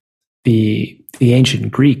the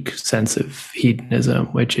ancient Greek sense of hedonism,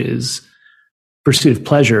 which is pursuit of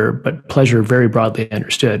pleasure, but pleasure very broadly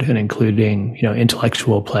understood, and including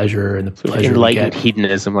intellectual pleasure and the pleasure enlightened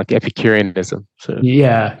hedonism, like Epicureanism. So.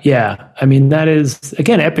 Yeah. I mean, that is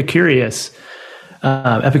again Epicurus.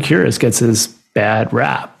 Epicurus gets his bad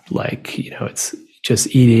rap, like it's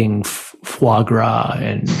just eating foie gras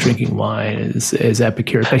and drinking wine is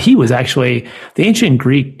Epicurus, but he was actually the ancient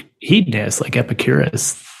Greek hedonists, like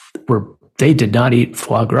Epicurus. They did not eat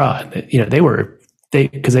foie gras.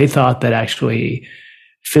 Because they thought that actually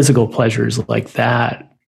physical pleasures like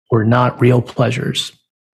that were not real pleasures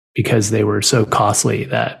because they were so costly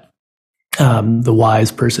that the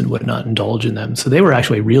wise person would not indulge in them. So they were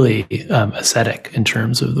actually really ascetic in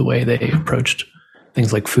terms of the way they approached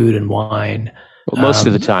things like food and wine. Well, most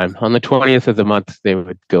of the time, on the 20th of the month, they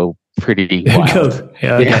would go pretty wild.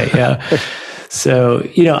 Yeah. So,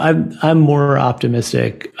 I'm more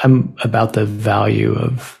optimistic. I'm about the value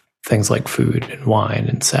of things like food and wine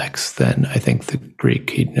and sex than I think the Greek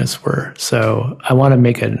hedonists were. So I want to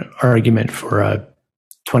make an argument for a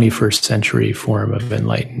 21st century form of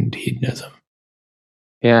enlightened hedonism.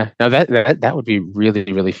 Yeah, now that would be really,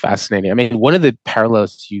 really fascinating. I mean, one of the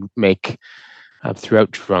parallels you make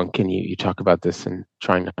throughout Drunk, and you talk about this and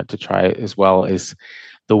trying not to try it as well, is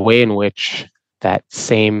the way in which that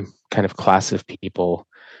same kind of class of people,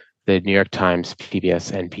 the New York Times,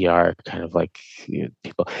 PBS, NPR, kind of like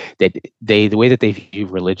people, that the way that they view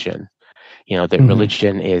religion, that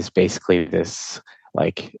religion is basically this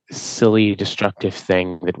like silly, destructive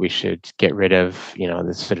thing that we should get rid of,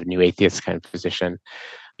 this sort of new atheist kind of position.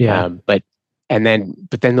 Yeah. But then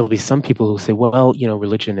there'll be some people who say, well,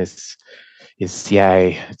 religion is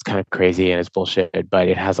it's kind of crazy and it's bullshit, but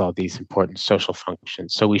it has all these important social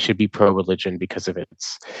functions. So we should be pro-religion because of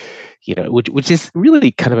its, which is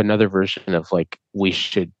really kind of another version of like, we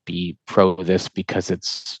should be pro this because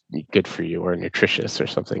it's good for you or nutritious or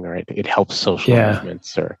something, right? It helps social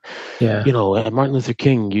movements or, Martin Luther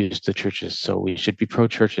King used the churches, so we should be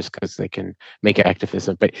pro-churches because they can make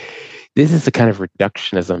activism. But this is the kind of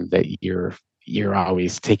reductionism that you're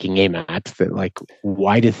always taking aim at, that like,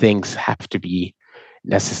 why do things have to be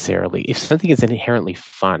necessarily, if something is inherently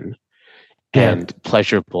fun and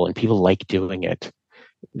pleasurable and people like doing it,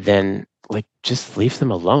 then like just leave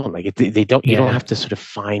them alone. Like they don't, you don't have to sort of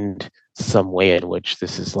find some way in which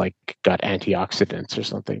this is like got antioxidants or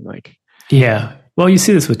something like. Yeah. Well, you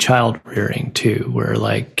see this with child rearing too, where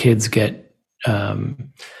like kids get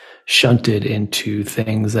shunted into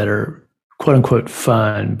things that are quote unquote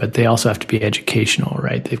fun, but they also have to be educational,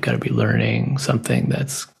 right? They've got to be learning something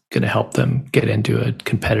that's going to help them get into a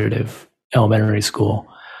competitive elementary school.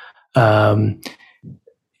 And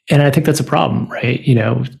I think that's a problem, right? You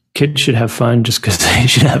know, kids should have fun just because they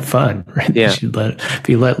should have fun, right? Yeah. They should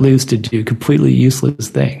be let loose to do completely useless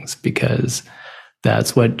things because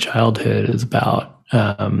that's what childhood is about.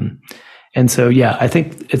 And so, yeah, I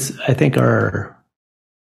think, you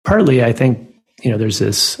know, there's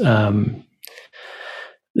this,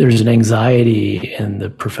 there's an anxiety in the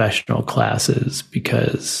professional classes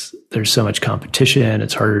because there's so much competition.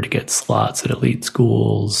 It's harder to get slots at elite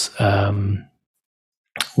schools.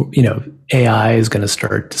 You know, AI is going to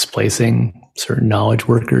start displacing certain knowledge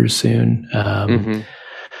workers soon.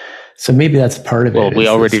 So maybe that's part of it. Well, we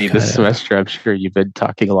already this semester, I'm sure you've been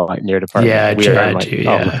talking a lot in your department. Yeah, we tried like, to.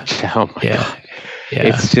 Oh my God.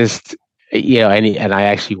 It's just, you know, and I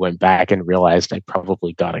actually went back and realized I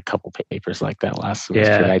probably got a couple papers like that last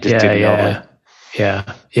semester. I just didn't know it.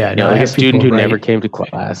 Yeah. You know, like a student who never came to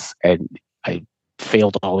class and I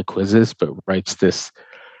failed all the quizzes, but writes this,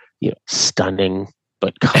 you know, stunning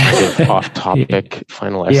but kind of off-topic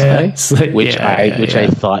final essay, which I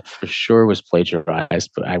thought for sure was plagiarized,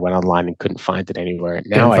 but I went online and couldn't find it anywhere.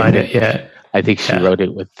 Now I think she wrote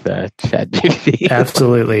it with ChatGPT.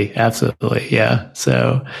 Absolutely, yeah.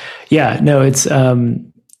 So, yeah, no, it's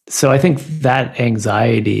so I think that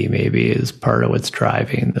anxiety maybe is part of what's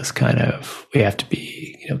driving this kind of, we have to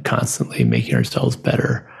be, you know, constantly making ourselves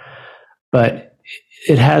better, but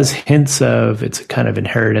it has hints of, it's a kind of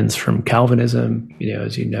inheritance from Calvinism, you know,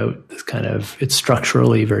 as you note, this kind of, it's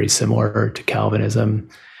structurally very similar to Calvinism,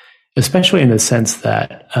 especially in the sense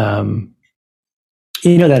that,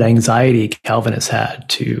 you know, that anxiety Calvinists had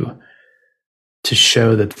to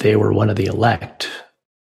show that they were one of the elect,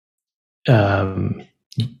 you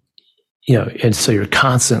know, and so you're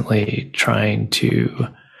constantly trying to,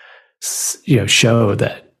 you know, show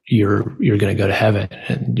that you're going to go to heaven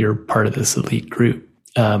and you're part of this elite group.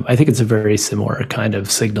 I think it's a very similar kind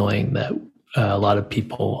of signaling that a lot of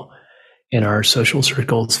people in our social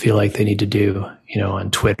circles feel like they need to do, you know,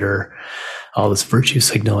 on Twitter, all this virtue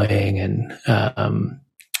signaling. And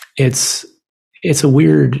it's a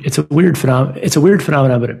weird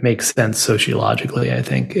phenomenon, but it makes sense sociologically, I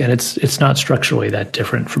think. And it's not structurally that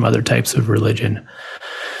different from other types of religion.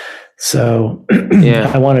 So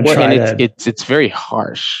I want to try to. It's very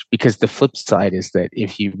harsh because the flip side is that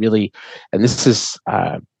if you really, and this is,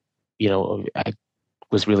 you know, I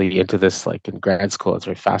was really into this like in grad school. I was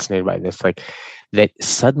very fascinated by this, like that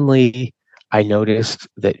suddenly I noticed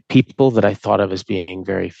that people that I thought of as being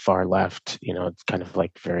very far left, you know, kind of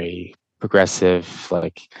like very progressive,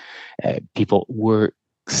 like people were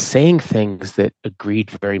saying things that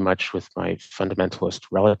agreed very much with my fundamentalist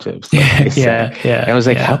relatives. Like And I was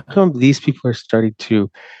like, how come these people are starting to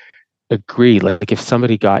agree? Like if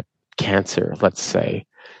somebody got cancer, let's say,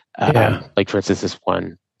 like for instance, this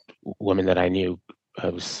one woman that I knew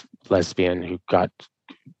was lesbian who got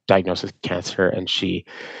diagnosed with cancer, and she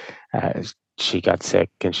got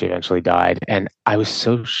sick and she eventually died. And I was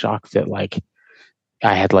so shocked that like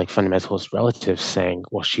I had like fundamentalist relatives saying,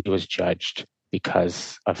 well, she was judged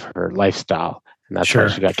because of her lifestyle, and that's why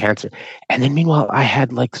she got cancer. And then meanwhile, I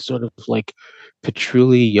had like sort of like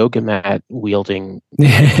patchouli yoga mat wielding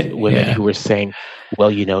women who were saying, well,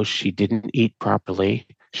 you know, she didn't eat properly.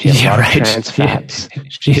 She had a lot of trans fats.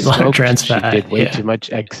 She had a lot of trans fat. She did way too much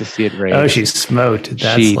ecstasy and rave. Oh, she smoked.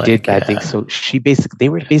 She did bad things. So they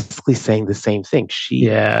were basically saying the same thing.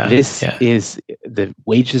 This is the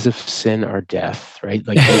wages of sin are death, right?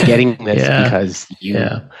 Like you're getting this because you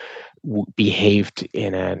behaved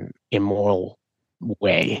in an immoral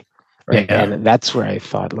way, right? And that's where I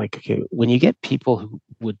thought, like, okay, when you get people who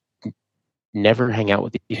would never hang out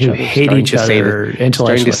with each other, hate each other,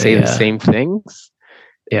 starting to say the same things,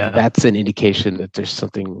 that's an indication that there's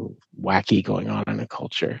something wacky going on in a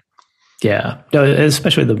culture. Yeah, no,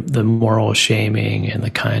 especially the moral shaming and the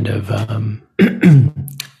kind of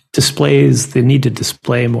displays the need to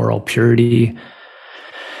display moral purity,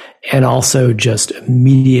 and also just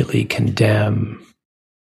immediately condemn,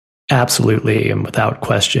 absolutely and without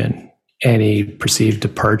question, any perceived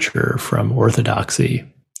departure from orthodoxy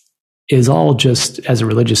is all just, as a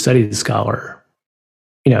religious studies scholar,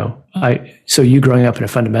 so you growing up in a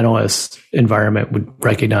fundamentalist environment would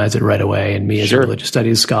recognize it right away, and me as a religious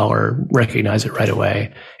studies scholar recognize it right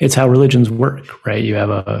away. It's how religions work, right? You have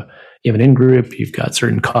an in-group, you've got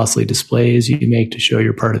certain costly displays you make to show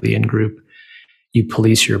you're part of the in-group. You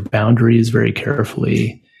police your boundaries very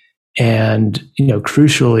carefully. And,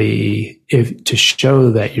 crucially, to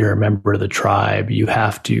show that you're a member of the tribe, you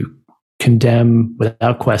have to condemn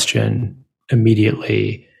without question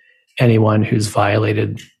immediately anyone who's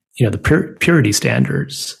violated, the purity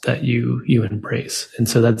standards that you embrace. And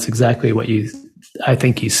so that's exactly what I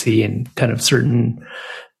think you see in kind of certain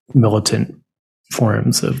militant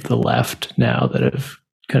forms of the left now that have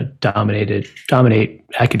kind of dominate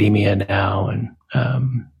academia now, and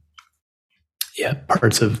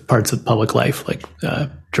parts of public life like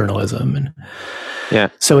journalism. And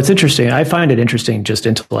so it's interesting. I find it interesting just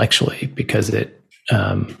intellectually because it,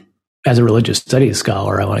 as a religious studies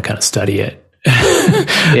scholar, I want to kind of study it.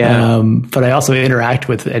 But I also interact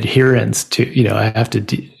with adherents to, I have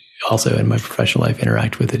to also in my professional life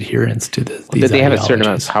interact with adherents to these they have a certain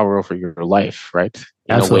amount of power over your life, right?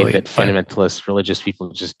 In a way that fundamentalist religious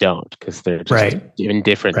people just don't, because they're just in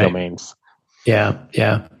different domains.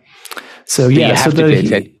 Yeah. So you have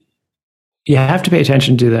to pay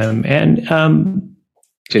attention to them, and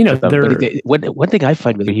one thing I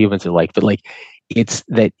find with humans are like, but like, it's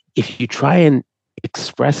that if you try and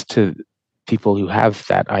express to people who have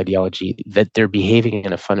that ideology that they're behaving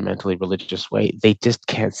in a fundamentally religious way, they just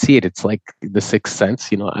can't see it. It's like the sixth sense,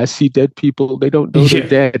 I see dead people, they don't know they're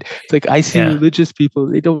dead. It's like I see religious people,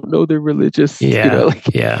 they don't know they're religious.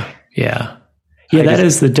 That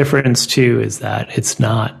is the difference too, is that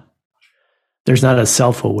there's not a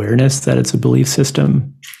self-awareness that it's a belief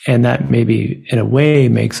system, and that maybe in a way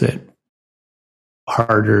makes it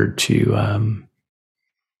harder to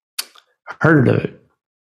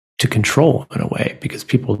control in a way, because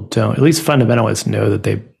people don't, at least fundamentalists, know that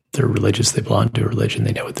they're religious, they belong to a religion,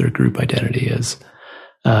 they know what their group identity is.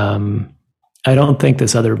 I don't think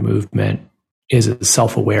this other movement is as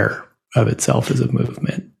self-aware of itself as a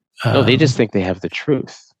movement. No, they just think they have the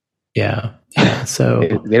truth. Yeah. So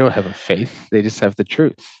they don't have a faith, they just have the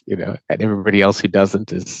truth, and everybody else who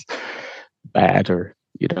doesn't is bad or,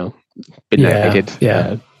 benighted.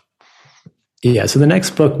 So the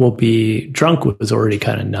next book will be, Drunk was already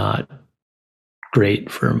kind of not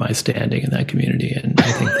great for my standing in that community, and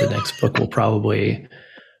I think the next book will probably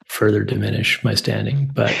further diminish my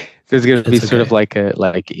standing. But there's going to be sort of like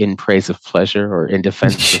in praise of pleasure or in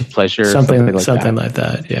defense of pleasure, something like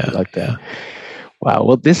that. Yeah. Wow.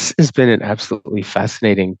 Well, this has been an absolutely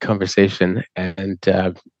fascinating conversation, and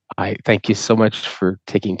I thank you so much for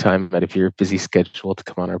taking time out of your busy schedule to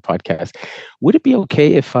come on our podcast. Would it be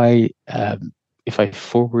okay if I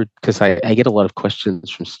forward, because I get a lot of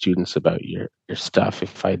questions from students about your stuff,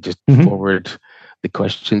 if I just forward the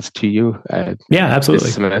questions to you? Absolutely.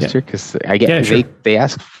 This semester, because I get they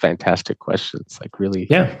ask fantastic questions, like really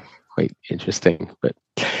quite interesting. But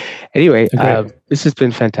anyway, this has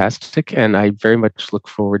been fantastic, and I very much look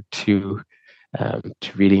forward to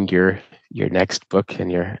reading your next book and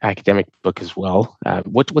your academic book as well.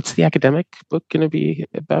 What's the academic book going to be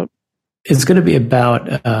about? It's going to be about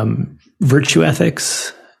virtue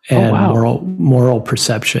ethics and moral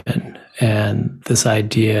perception, and this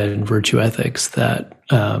idea in virtue ethics that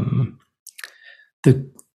the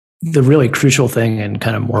really crucial thing in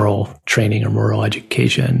kind of moral training or moral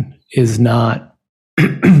education is not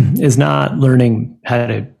learning how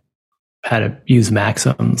to use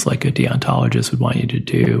maxims like a deontologist would want you to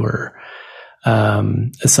do, or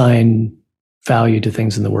assign value to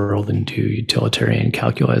things in the world and do utilitarian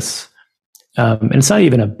calculus. And it's not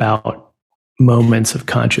even about moments of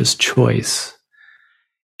conscious choice.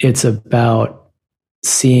 It's about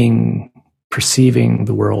perceiving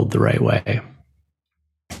the world the right way.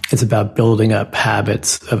 It's about building up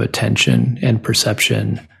habits of attention and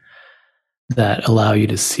perception that allow you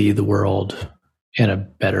to see the world in a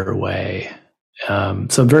better way. So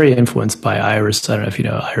I'm very influenced by Iris. I don't know if you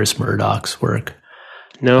know Iris Murdoch's work.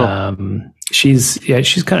 No. She's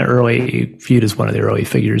kind of early, viewed as one of the early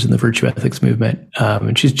figures in the virtue ethics movement.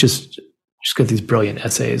 And she's got these brilliant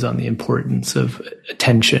essays on the importance of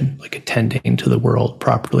attention, like attending to the world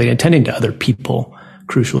properly, attending to other people,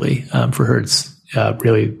 crucially. For her, it's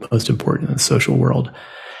really most important in the social world.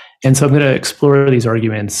 And so I'm going to explore these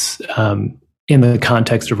arguments in the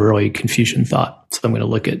context of early Confucian thought. So I'm going to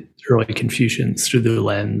look at early Confucians through the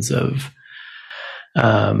lens of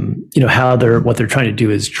how what they're trying to do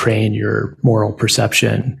is train your moral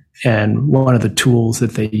perception. And one of the tools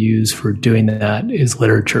that they use for doing that is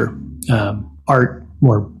literature, art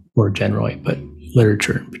more generally, but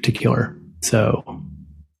literature in particular. So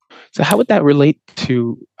So how would that relate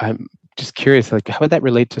to? I'm just curious. Like, how would that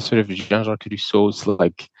relate to sort of Jean-Jacques Rousseau's,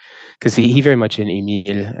 like, because he very much in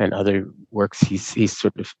Emile and other works, he's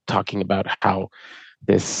sort of talking about how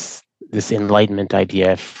this Enlightenment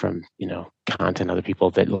idea from Kant and other people,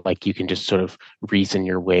 that like you can just sort of reason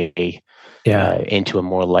your way into a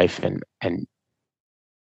moral life, and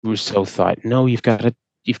Rousseau thought, no, you've got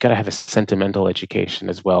to have a sentimental education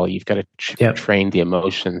as well. You've got to train the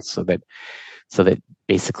emotions so that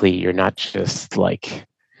basically you're not just like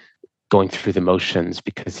going through the motions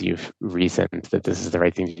because you've reasoned that this is the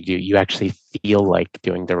right thing to do. You actually feel like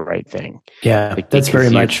doing the right thing. Yeah, like, that's very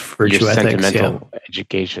much virtue your ethics. Sentimental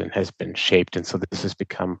education has been shaped, and so this has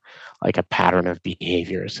become like a pattern of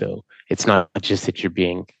behavior. So it's not just that you're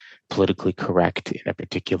being politically correct in a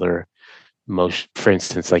particular motion. For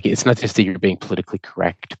instance, like it's not just that you're being politically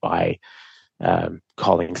correct by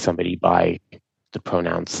calling somebody by the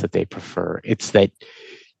pronouns that they prefer. It's that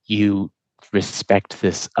you respect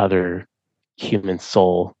this other human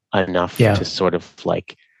soul enough to sort of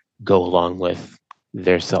like go along with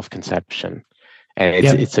their self-conception, and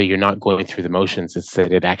it's so you're not going through the motions. It's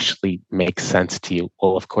that it actually makes sense to you.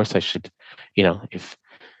 Well, of course I should, if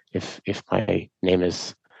my name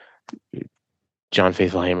is John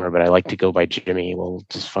Faithfulheimer, but I like to go by Jimmy, well,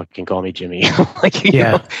 just fucking call me Jimmy.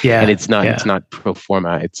 And it's not pro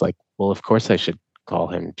forma. It's like, well, of course I should call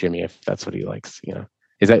him Jimmy if that's what he likes.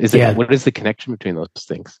 Is that what is the connection between those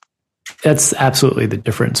things? That's absolutely the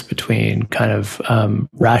difference between kind of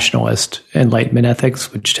rationalist Enlightenment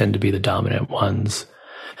ethics, which tend to be the dominant ones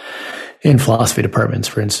in philosophy departments,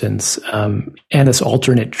 for instance, and this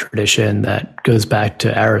alternate tradition that goes back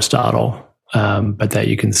to Aristotle, but that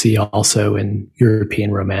you can see also in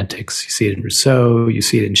European romantics. You see it in Rousseau, you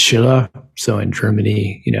see it in Schiller. So in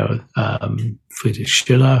Germany, Friedrich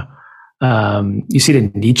Schiller. You see it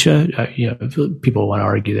in Nietzsche. People want to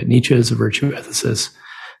argue that Nietzsche is a virtue ethicist.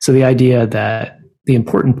 So the idea that the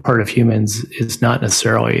important part of humans is not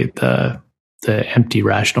necessarily the empty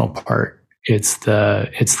rational part. It's the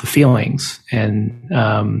feelings, and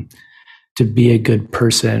to be a good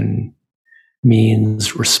person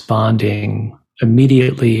means responding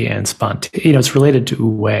immediately and spontaneously. It's related to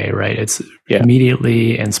Wu-Wei, right? It's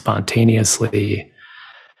immediately and spontaneously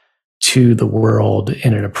to the world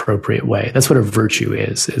in an appropriate way. That's what a virtue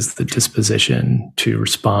is the disposition to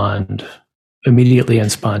respond immediately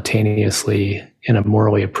and spontaneously in a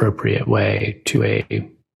morally appropriate way to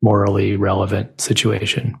a morally relevant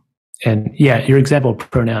situation. And your example of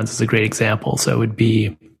pronouns is a great example. So it would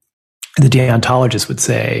be, the deontologist would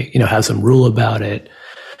say, have some rule about it.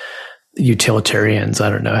 The utilitarians, I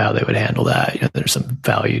don't know how they would handle that. There's some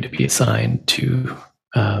value to be assigned to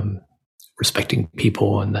respecting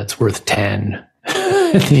people, and that's worth 10.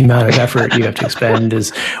 The amount of effort you have to expend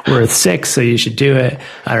is worth 6, so you should do it.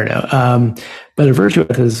 I don't know. But a virtue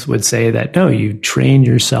ethicist would say that, no, you train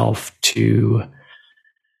yourself to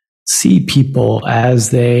see people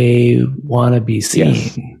as they want to be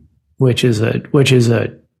seen, which is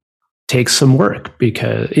a takes some work,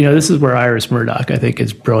 because this is where Iris Murdoch, I think,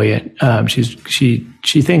 is brilliant. She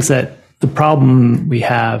thinks that the problem we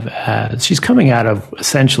have, as she's coming out of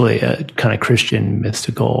essentially a kind of Christian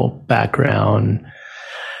mystical background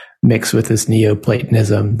mixed with this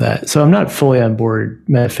Neoplatonism, so I'm not fully on board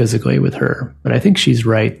metaphysically with her, but I think she's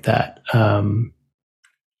right that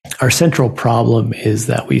our central problem is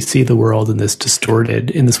that we see the world in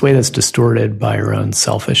this way that's distorted by our own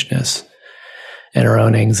selfishness and our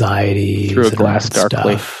own anxieties through a glass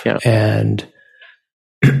darkly. And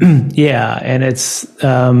and it's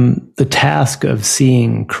the task of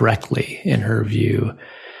seeing correctly, in her view,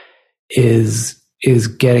 is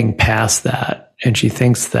getting past that. And she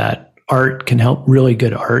thinks that really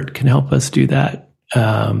good art can help us do that.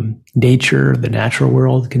 Nature, the natural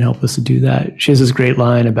world, can help us to do that. She has this great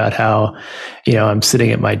line about how, I'm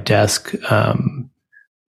sitting at my desk,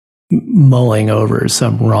 mulling over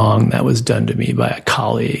some wrong that was done to me by a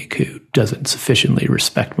colleague who doesn't sufficiently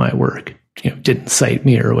respect my work, didn't cite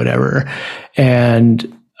me or whatever.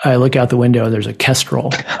 And I look out the window and there's a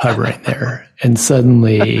kestrel hovering there. And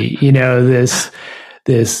suddenly,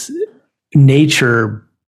 this nature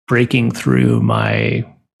breaking through my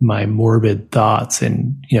morbid thoughts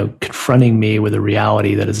and, confronting me with a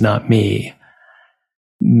reality that is not me,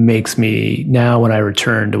 makes me, now when I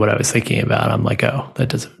return to what I was thinking about, I'm like, oh, that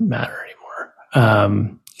doesn't matter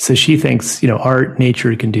anymore. So she thinks, art,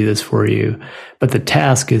 nature can do this for you, but the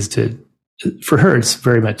task is for her, it's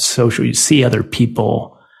very much social. You see other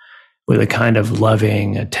people with a kind of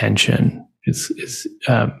loving attention is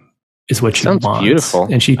what she wants. Sounds beautiful.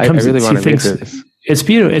 And she comes, I really want to read this. It's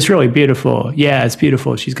beautiful. It's really beautiful. Yeah, it's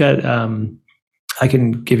beautiful. She's got I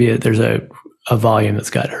can give you, there's a volume that's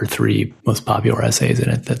got her 3 most popular essays in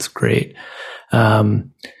it. That's great.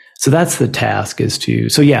 So that's the task is to,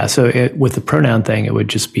 with the pronoun thing, it would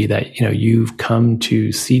just be that, you've come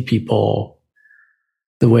to see people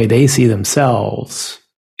the way they see themselves,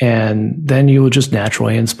 and then you will just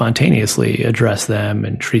naturally and spontaneously address them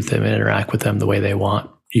and treat them and interact with them the way they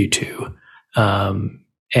want you to.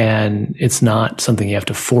 And it's not something you have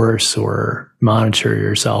to force or monitor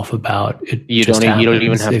yourself about. You don't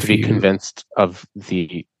even have to be convinced of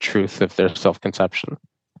the truth of their self-conception.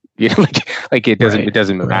 It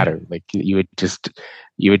doesn't matter. Like you would just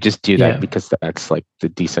do that because that's like the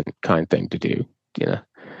decent kind thing to do.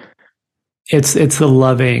 It's the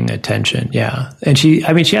loving attention. Yeah. And she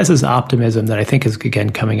has this optimism that I think is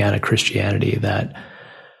again coming out of Christianity, that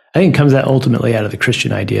I think comes out ultimately out of the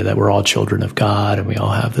Christian idea that we're all children of God and we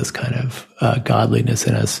all have this kind of godliness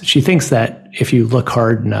in us. She thinks that if you look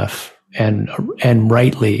hard enough and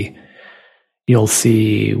rightly, you'll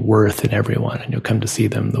see worth in everyone, and you'll come to see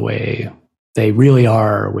them the way they really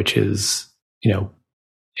are, which is,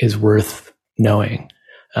 is worth knowing.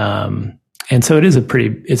 And so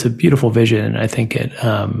it's a beautiful vision. And I think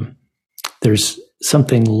there's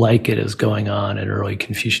something like it is going on in early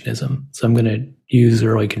Confucianism. So I'm going to use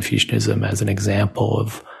early Confucianism as an example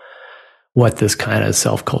of what this kind of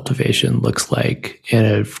self-cultivation looks like in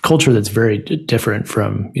a culture that's very different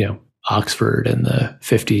from, Oxford in the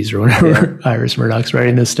 50s or whenever Iris Murdoch's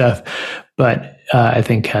writing this stuff, but I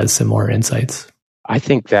think has some more insights. I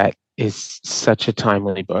think that is such a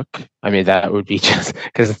timely book. I mean, that would be just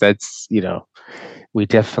because that's, we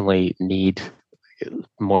definitely need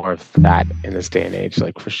more of that in this day and age,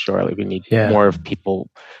 like for sure. Like we need more of people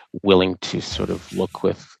willing to sort of look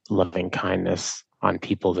with loving kindness on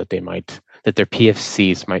people that their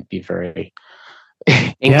PFCs might be very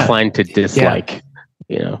inclined to dislike.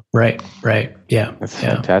 Right. Yeah. That's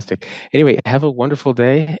fantastic. Anyway, have a wonderful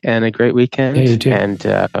day and a great weekend. Yeah, you too. And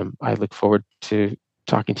I look forward to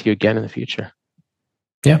talking to you again in the future.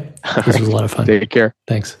 Yeah. This was a lot of fun. Take care.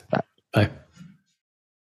 Thanks. Bye. Bye.